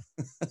money.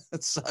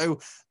 So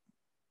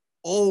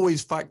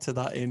always factor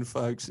that in,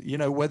 folks.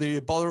 Whether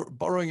you're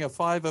borrowing a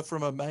fiver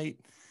from a mate,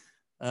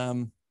 I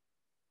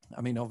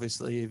mean,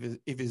 obviously,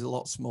 if he's a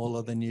lot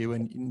smaller than you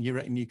and you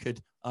reckon you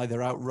could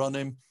either outrun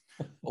him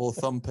or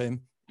thump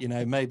him,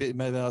 maybe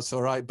that's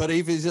all right. But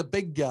if he's a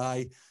big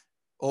guy,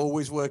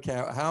 always work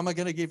out, how am I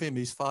going to give him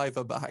his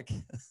fiver back?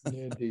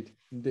 Yeah,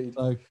 indeed.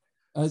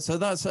 So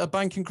that's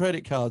bank and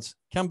credit cards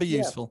can be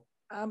useful.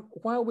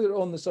 While we're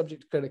on the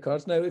subject of credit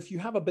cards, now, if you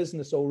have a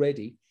business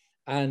already,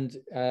 and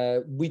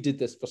we did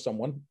this for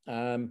someone,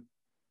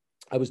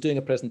 I was doing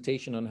a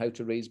presentation on how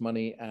to raise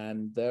money,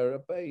 and there are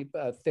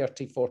about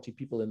 30, 40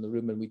 people in the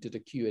room, and we did a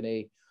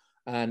Q&A,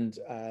 and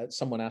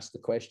someone asked the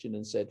question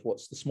and said,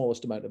 what's the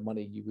smallest amount of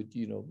money you would,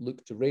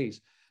 look to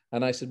raise?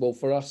 And I said, well,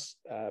 for us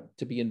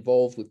to be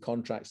involved with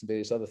contracts and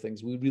various other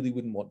things, we really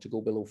wouldn't want to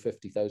go below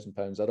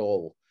 £50,000 at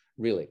all,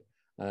 really.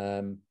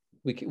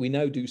 We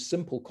now do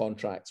simple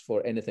contracts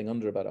for anything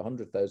under about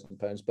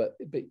 £100,000, but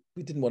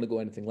we didn't want to go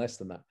anything less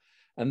than that.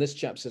 And this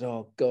chap said,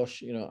 oh,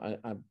 gosh,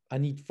 I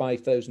need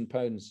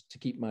 £5,000 to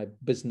keep my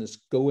business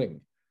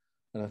going.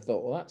 And I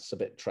thought, well, that's a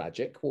bit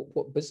tragic.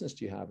 What business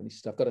do you have? And he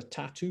said, I've got a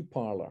tattoo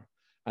parlor.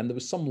 And there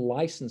was some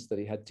license that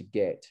he had to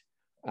get.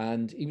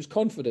 And he was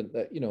confident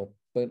that,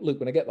 but look,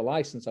 when I get the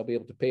license, I'll be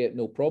able to pay it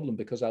no problem,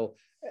 because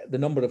the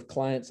number of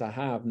clients I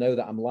have now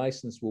that I'm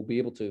licensed will be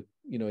able to,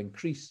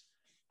 increase.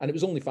 And it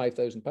was only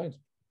 £5,000.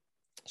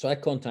 So I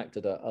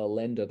contacted a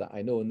lender that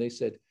I know, and they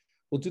said,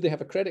 well, do they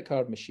have a credit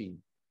card machine?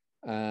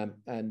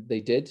 And they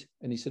did.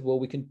 And he said, well,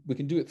 we can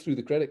do it through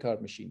the credit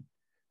card machine.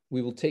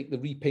 We will take the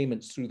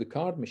repayments through the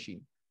card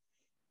machine.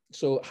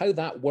 So how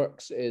that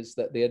works is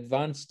that they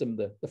advanced him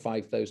the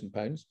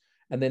 £5,000.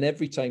 And then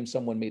every time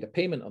someone made a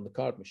payment on the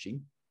card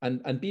machine,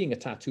 and being a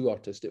tattoo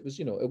artist, it was,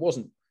 it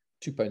wasn't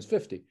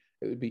 £2.50.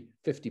 It would be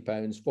 £50,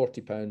 £40,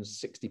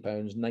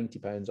 £60,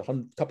 £90,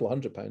 a couple of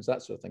 £100,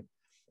 that sort of thing.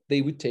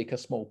 They would take a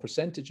small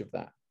percentage of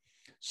that.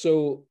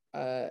 So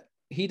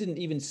he didn't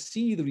even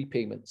see the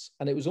repayments.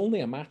 And it was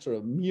only a matter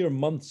of mere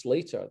months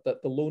later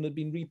that the loan had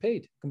been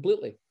repaid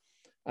completely.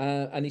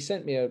 And he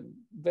sent me a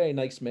very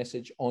nice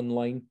message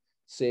online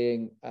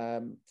saying,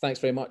 thanks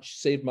very much,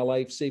 saved my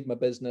life, saved my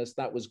business.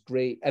 That was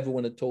great.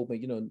 Everyone had told me,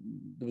 you know,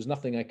 there was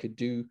nothing I could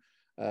do.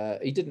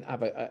 He didn't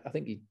have I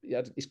think he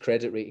had, his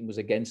credit rating was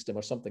against him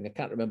or something. I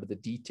can't remember the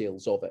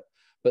details of it,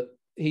 but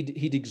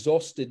he'd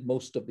exhausted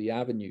most of the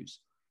avenues.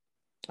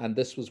 And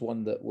this was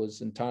one that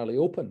was entirely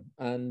open,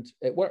 and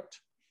it worked.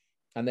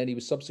 And then he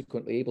was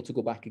subsequently able to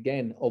go back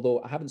again,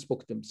 although I haven't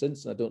spoken to him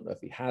since, and I don't know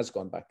if he has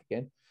gone back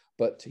again,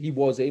 but he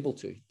was able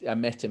to. I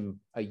met him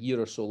a year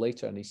or so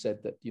later, and he said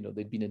that, you know,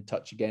 they'd been in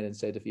touch again and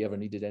said if he ever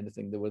needed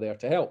anything, they were there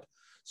to help.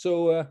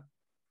 So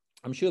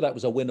I'm sure that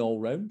was a win all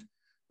round,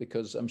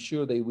 because I'm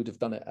sure they would have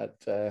done it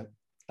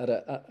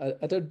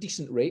at a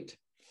decent rate.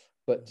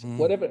 But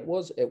whatever it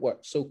was, it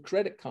worked. So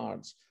credit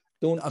cards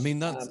don't. I mean,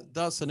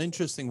 that's an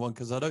interesting one,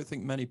 because I don't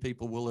think many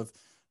people will have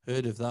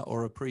heard of that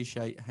or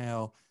appreciate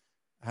how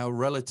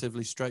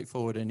relatively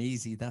straightforward and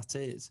easy that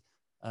is,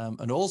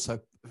 and also,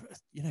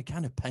 you know,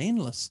 kind of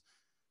painless.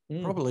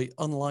 Probably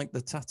unlike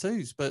the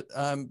tattoos, but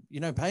you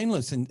know,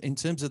 painless in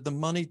terms of the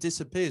money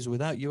disappears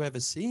without you ever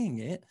seeing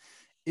it.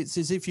 It's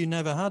as if you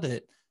never had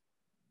it.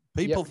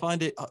 People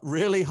find it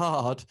really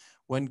hard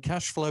when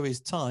cash flow is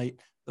tight.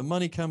 The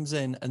money comes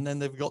in and then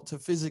they've got to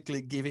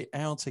physically give it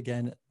out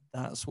again.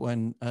 That's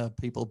when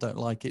people don't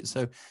like it.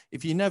 So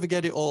if you never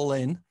get it all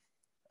in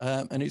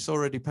and it's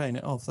already paying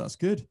it off, that's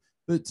good.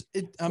 But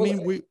it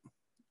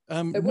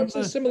works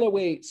in a similar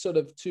way, sort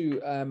of,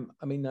 to,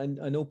 I mean,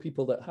 I know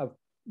people that have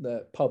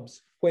the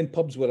pubs, when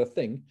pubs were a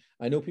thing.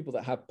 I know people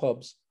that have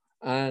pubs,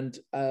 and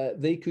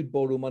they could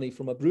borrow money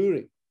from a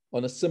brewery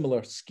on a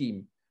similar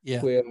scheme.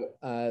 Yeah. Where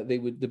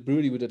the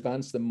brewery would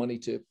advance them money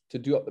to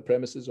do up the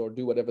premises or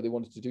do whatever they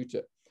wanted to do to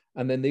it,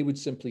 and then they would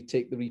simply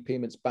take the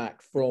repayments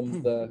back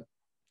from the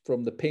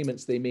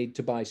payments they made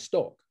to buy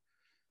stock.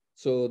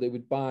 So they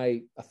would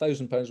buy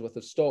 £1,000 worth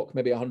of stock,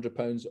 maybe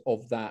 £100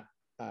 of that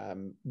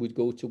would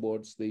go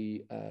towards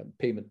the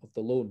payment of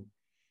the loan,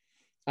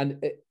 and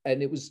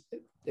it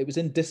was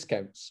in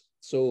discounts.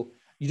 So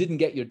you didn't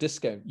get your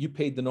discount; you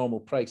paid the normal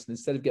price, and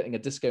instead of getting a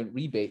discount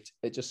rebate,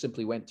 it just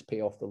simply went to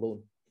pay off the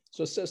loan.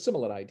 So it's a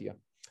similar idea.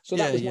 So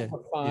that was number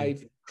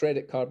 5,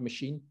 credit card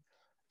machine.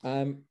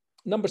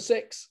 Number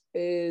 6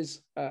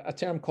 is a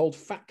term called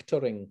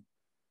factoring.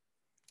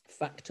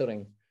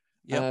 Factoring.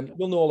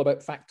 You'll know all about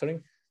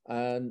factoring.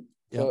 And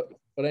for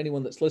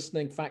anyone that's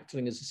listening,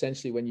 factoring is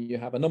essentially when you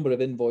have a number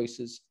of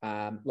invoices.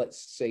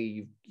 Let's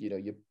say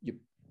you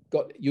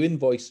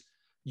invoice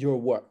your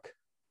work,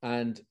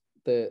 and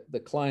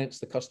the clients,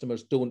 the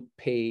customers, don't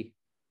pay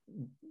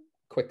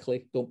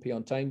quickly, don't pay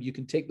on time. You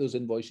can take those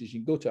invoices, you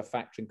can go to a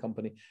factoring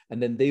company,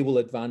 and then they will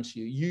advance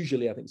you.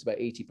 Usually, I think it's about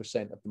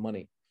 80% of the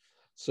money.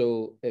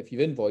 So if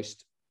you've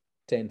invoiced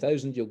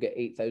 10,000, you'll get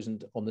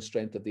 8,000 on the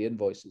strength of the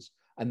invoices,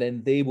 and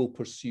then they will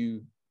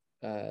pursue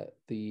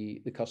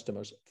the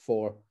customers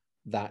for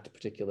that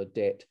particular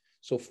debt.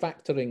 So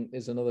factoring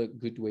is another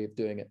good way of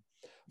doing it.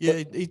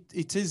 Yeah, but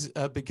it is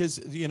because,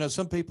 you know,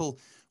 some people,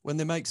 when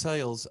they make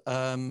sales,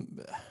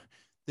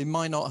 they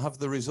might not have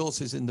the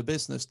resources in the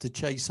business to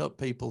chase up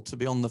people, to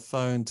be on the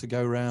phone, to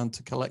go around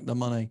to collect the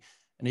money.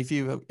 And if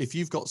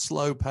you've got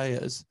slow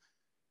payers,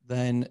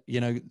 then, you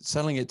know,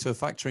 selling it to a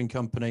factoring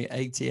company,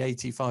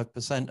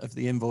 85% of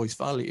the invoice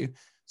value.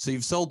 So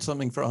you've sold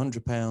something for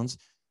 £100.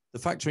 The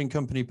factoring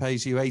company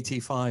pays you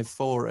 85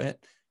 for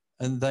it,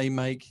 and they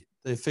make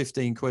the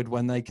 15 quid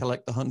when they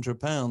collect the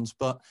 £100.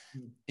 But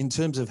in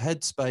terms of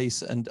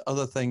headspace and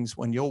other things,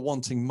 when you're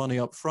wanting money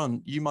up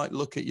front, you might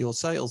look at your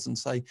sales and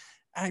say,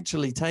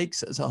 actually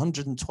takes us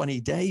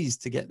 120 days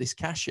to get this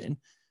cash in.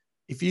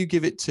 If you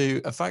give it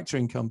to a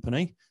factoring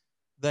company,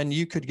 then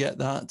you could get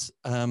that,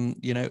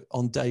 you know,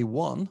 on day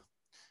one.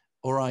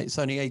 All right, it's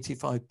only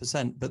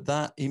 85%, but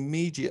that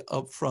immediate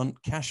upfront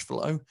cash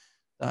flow,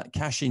 that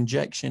cash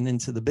injection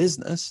into the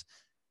business,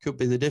 could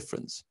be the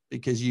difference,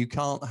 because you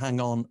can't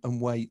hang on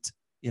and wait,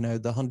 you know,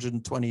 the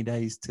 120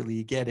 days till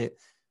you get it,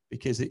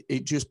 because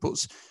it just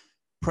puts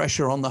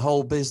pressure on the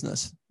whole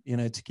business, you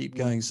know, to keep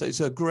going. So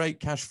it's a great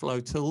cash flow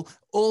tool.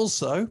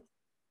 Also,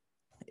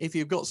 if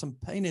you've got some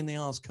pain in the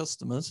ass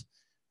customers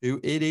who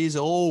it is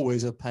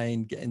always a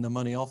pain getting the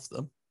money off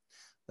them,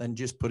 then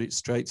just put it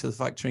straight to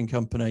the factoring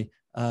company.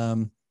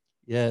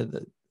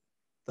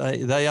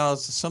 They are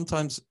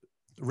sometimes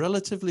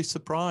relatively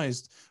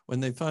surprised when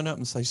they phone up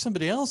and say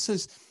somebody else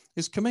is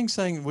coming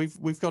saying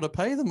we've got to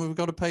pay them. We've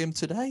got to pay them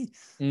today.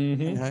 You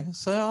know?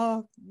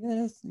 So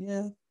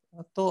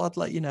I thought I'd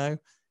let you know.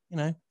 You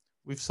know,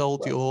 we've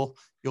sold your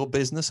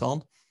business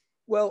on.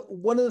 Well,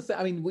 one of the things,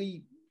 I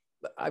mean,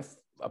 I've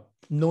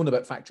known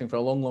about factoring for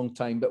a long, long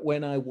time, but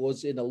when I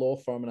was in a law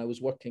firm and I was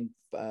working,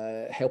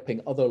 helping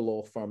other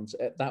law firms,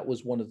 that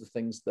was one of the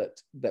things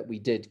that we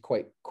did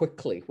quite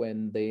quickly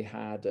when they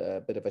had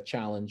a bit of a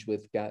challenge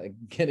with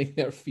getting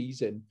their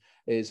fees in,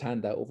 is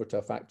hand that over to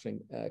a factoring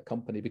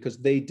company, because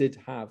they did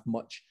have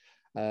much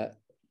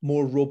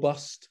more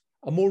robust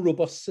a more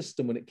robust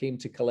system when it came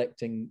to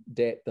collecting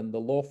debt than the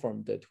law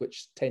firm did,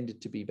 which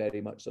tended to be very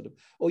much sort of,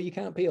 oh, you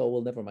can't pay, oh,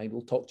 well, never mind,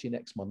 we'll talk to you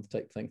next month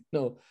type thing.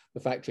 No, the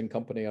factoring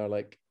company are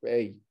like,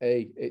 hey,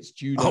 it's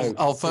due now.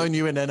 I'll phone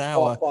you in an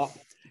hour.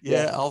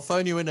 Yeah, I'll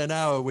phone you in an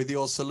hour with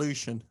your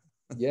solution.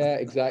 Yeah,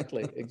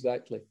 exactly.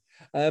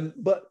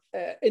 But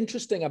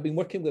interesting, I've been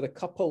working with a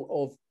couple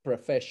of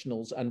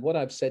professionals, and what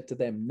I've said to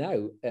them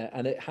now,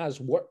 and it has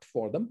worked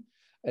for them,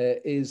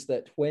 is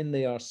that when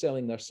they are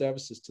selling their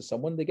services to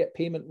someone, they get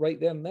payment right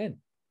there and then.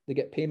 They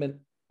get payment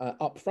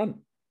up front.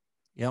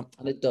 Yep.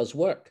 And it does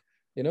work.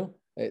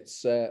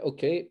 It's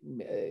okay.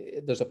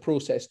 There's a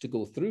process to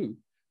go through,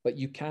 but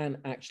you can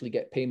actually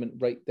get payment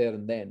right there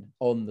and then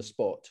on the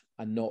spot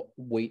and not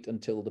wait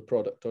until the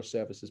product or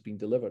service has been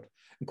delivered.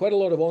 And quite a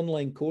lot of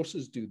online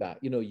courses do that.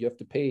 You have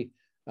to pay.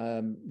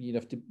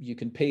 You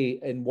can pay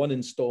in one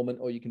installment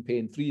or you can pay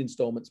in 3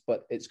 installments,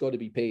 but it's got to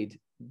be paid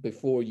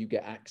before you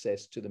get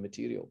access to the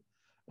material.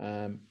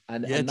 True.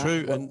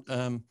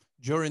 And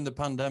during the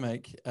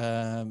pandemic,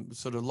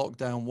 sort of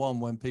lockdown 1,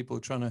 when people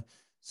were trying to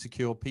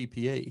secure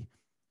PPE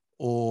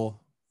or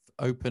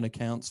open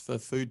accounts for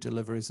food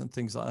deliveries and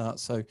things like that.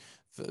 So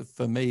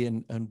for me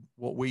and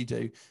what we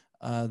do,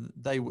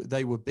 they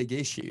were big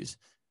issues.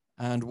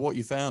 And what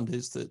you found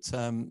is that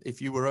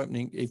if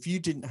you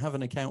didn't have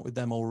an account with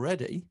them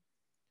already,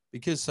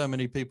 because so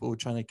many people were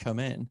trying to come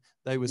in,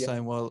 they were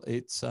saying, well,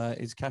 it's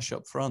cash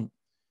up front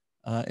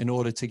in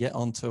order to get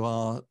onto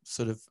our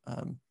sort of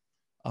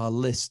our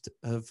list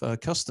of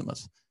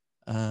customers.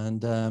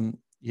 And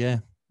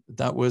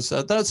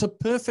that's a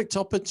perfect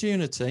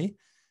opportunity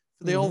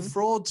for the old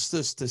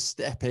fraudsters to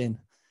step in.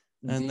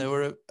 Indeed. And there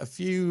were a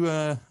few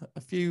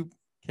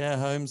care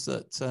homes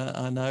that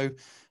I know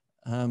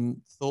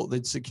thought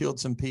they'd secured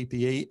some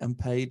PPE and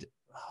paid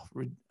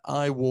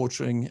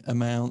eye-watering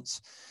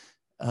amounts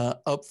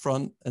up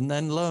front, and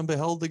then lo and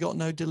behold, they got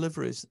no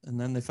deliveries, and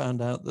then they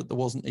found out that there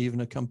wasn't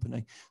even a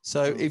company.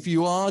 So if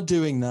you are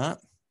doing that,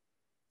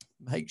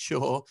 make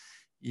sure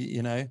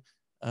you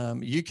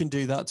can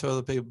do that to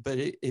other people. But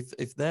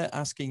if they're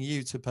asking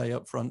you to pay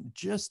up front,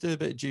 just do a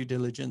bit of due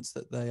diligence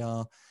that they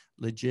are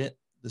legit,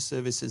 the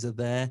services are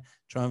there.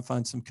 Try and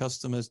find some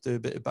customers, do a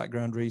bit of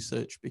background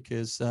research,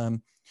 because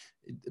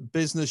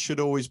business should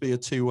always be a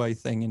two-way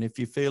thing. And if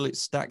you feel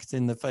it's stacked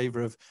in the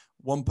favor of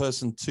one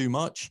person too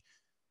much,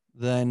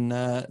 then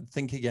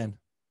think again.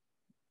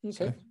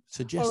 Okay.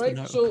 Suggest all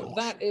right. So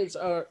that is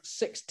our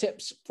 6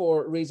 tips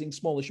for raising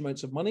smallish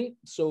amounts of money.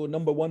 So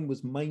number 1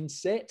 was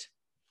mindset.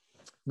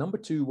 Number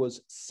 2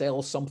 was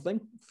sell something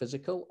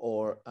physical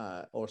or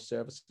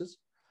services.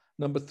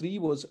 Number 3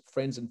 was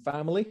friends and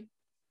family.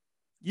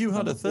 You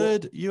had a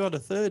third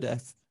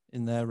F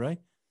in there, Ray.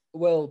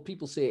 Well,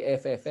 people say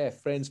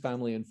FFF, friends,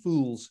 family, and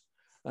fools,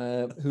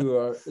 who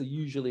are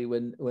usually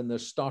when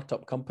there's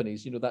startup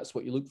companies, that's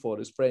what you look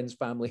for, is friends,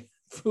 family,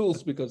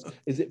 fools, because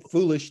is it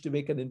foolish to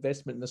make an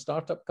investment in a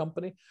startup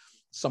company?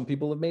 Some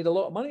people have made a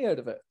lot of money out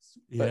of it,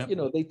 but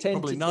they tend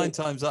probably to 9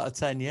 times out of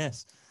 10,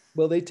 yes.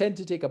 Well, they tend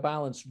to take a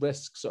balanced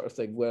risk sort of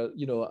thing where,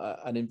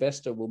 an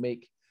investor will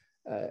make,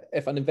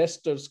 if an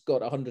investor's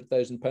got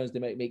 £100,000, they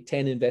might make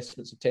 10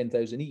 investments of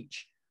 10,000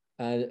 each.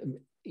 And,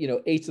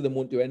 8 of them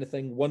won't do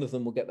anything. 1 of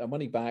them will get their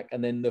money back.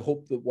 And then they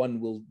hope that 1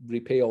 will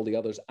repay all the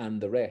others and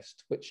the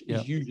rest, which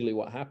is usually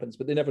what happens,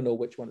 but they never know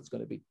which one it's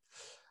going to be.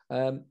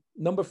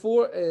 Number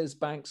 4 is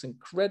banks and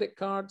credit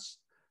cards.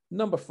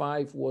 Number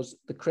 5 was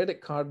the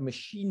credit card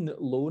machine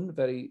loan,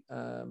 very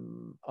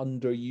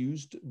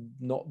underused,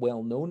 not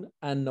well known.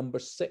 And number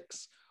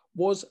 6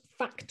 was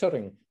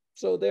factoring.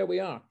 So there we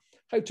are.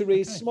 How to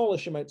raise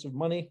smallish amounts of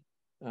money.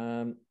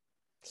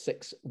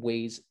 6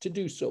 ways to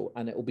do so.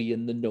 And it will be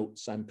in the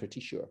notes, I'm pretty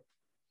sure.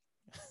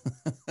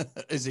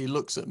 As he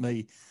looks at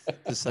me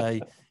to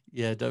say,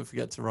 yeah, don't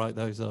forget to write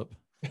those up.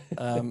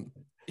 I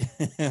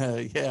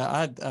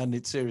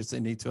seriously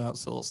need to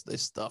outsource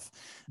this stuff.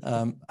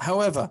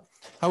 However,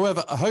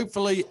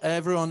 hopefully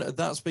everyone,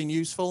 that's been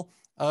useful.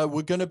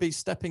 We're going to be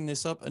stepping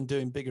this up and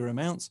doing bigger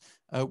amounts.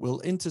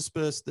 We'll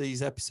intersperse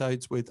these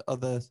episodes with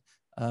other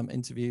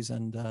interviews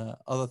and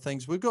other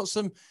things. We've got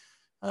some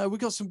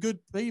good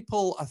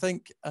people, I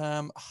think,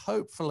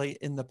 hopefully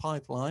in the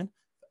pipeline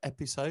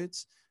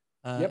episodes,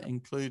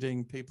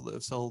 including people that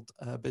have sold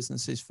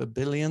businesses for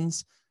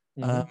billions.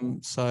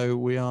 So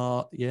we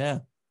are,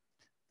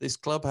 this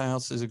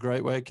Clubhouse is a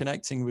great way of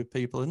connecting with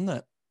people, isn't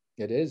it?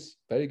 It is.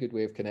 Very good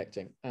way of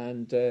connecting.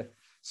 And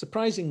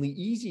surprisingly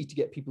easy to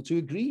get people to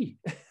agree.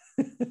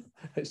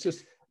 It's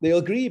just, they'll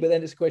agree, but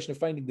then it's a question of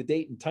finding the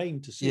date and time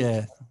to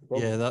suit.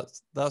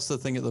 That's the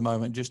thing at the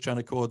moment, just trying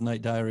to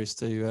coordinate diaries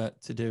to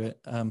do it.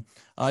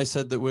 I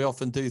said that we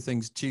often do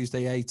things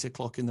Tuesday, 8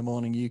 o'clock in the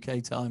morning,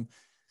 UK time.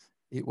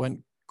 It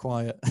went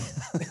quiet.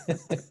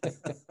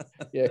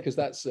 Yeah, because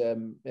that's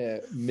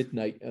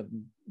midnight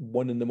and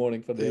 1 in the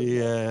morning for the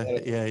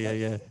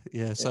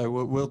yeah. So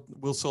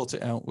we'll sort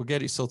it out. We'll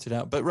get it sorted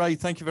out. But Ray,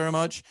 thank you very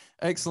much.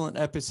 Excellent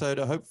episode.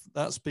 I hope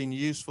that's been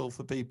useful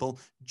for people.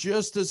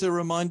 Just as a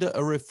reminder,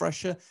 a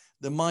refresher,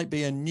 there might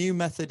be a new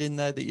method in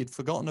there that you'd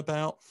forgotten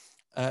about.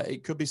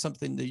 It could be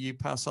something that you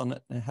pass on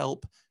and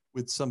help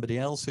with somebody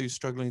else who's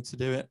struggling to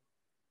do it.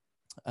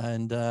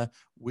 And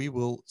we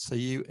will see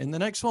you in the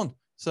next one.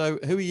 So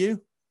who are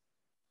you?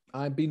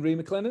 I've been Ray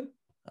McLennan.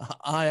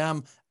 I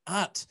am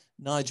at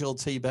Nigel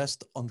T.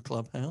 Best on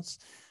Clubhouse.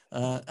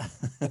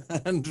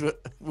 And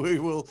we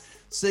will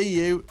see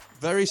you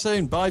very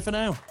soon. Bye for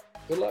now.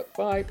 Good luck.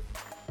 Bye.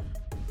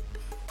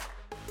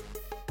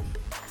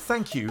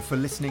 Thank you for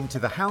listening to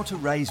the How to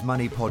Raise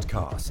Money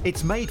podcast.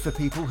 It's made for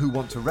people who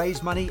want to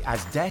raise money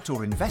as debt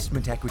or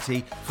investment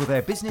equity for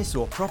their business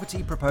or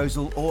property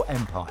proposal or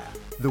empire.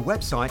 The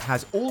website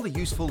has all the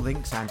useful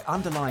links and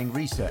underlying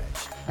research,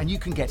 and you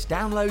can get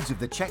downloads of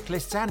the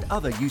checklists and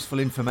other useful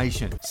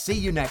information. See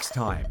you next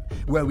time,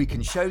 where we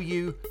can show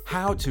you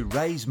how to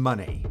raise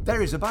money.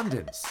 There is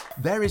abundance.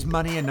 There is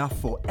money enough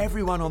for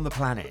everyone on the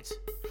planet.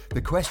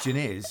 The question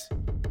is,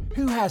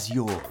 who has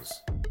yours?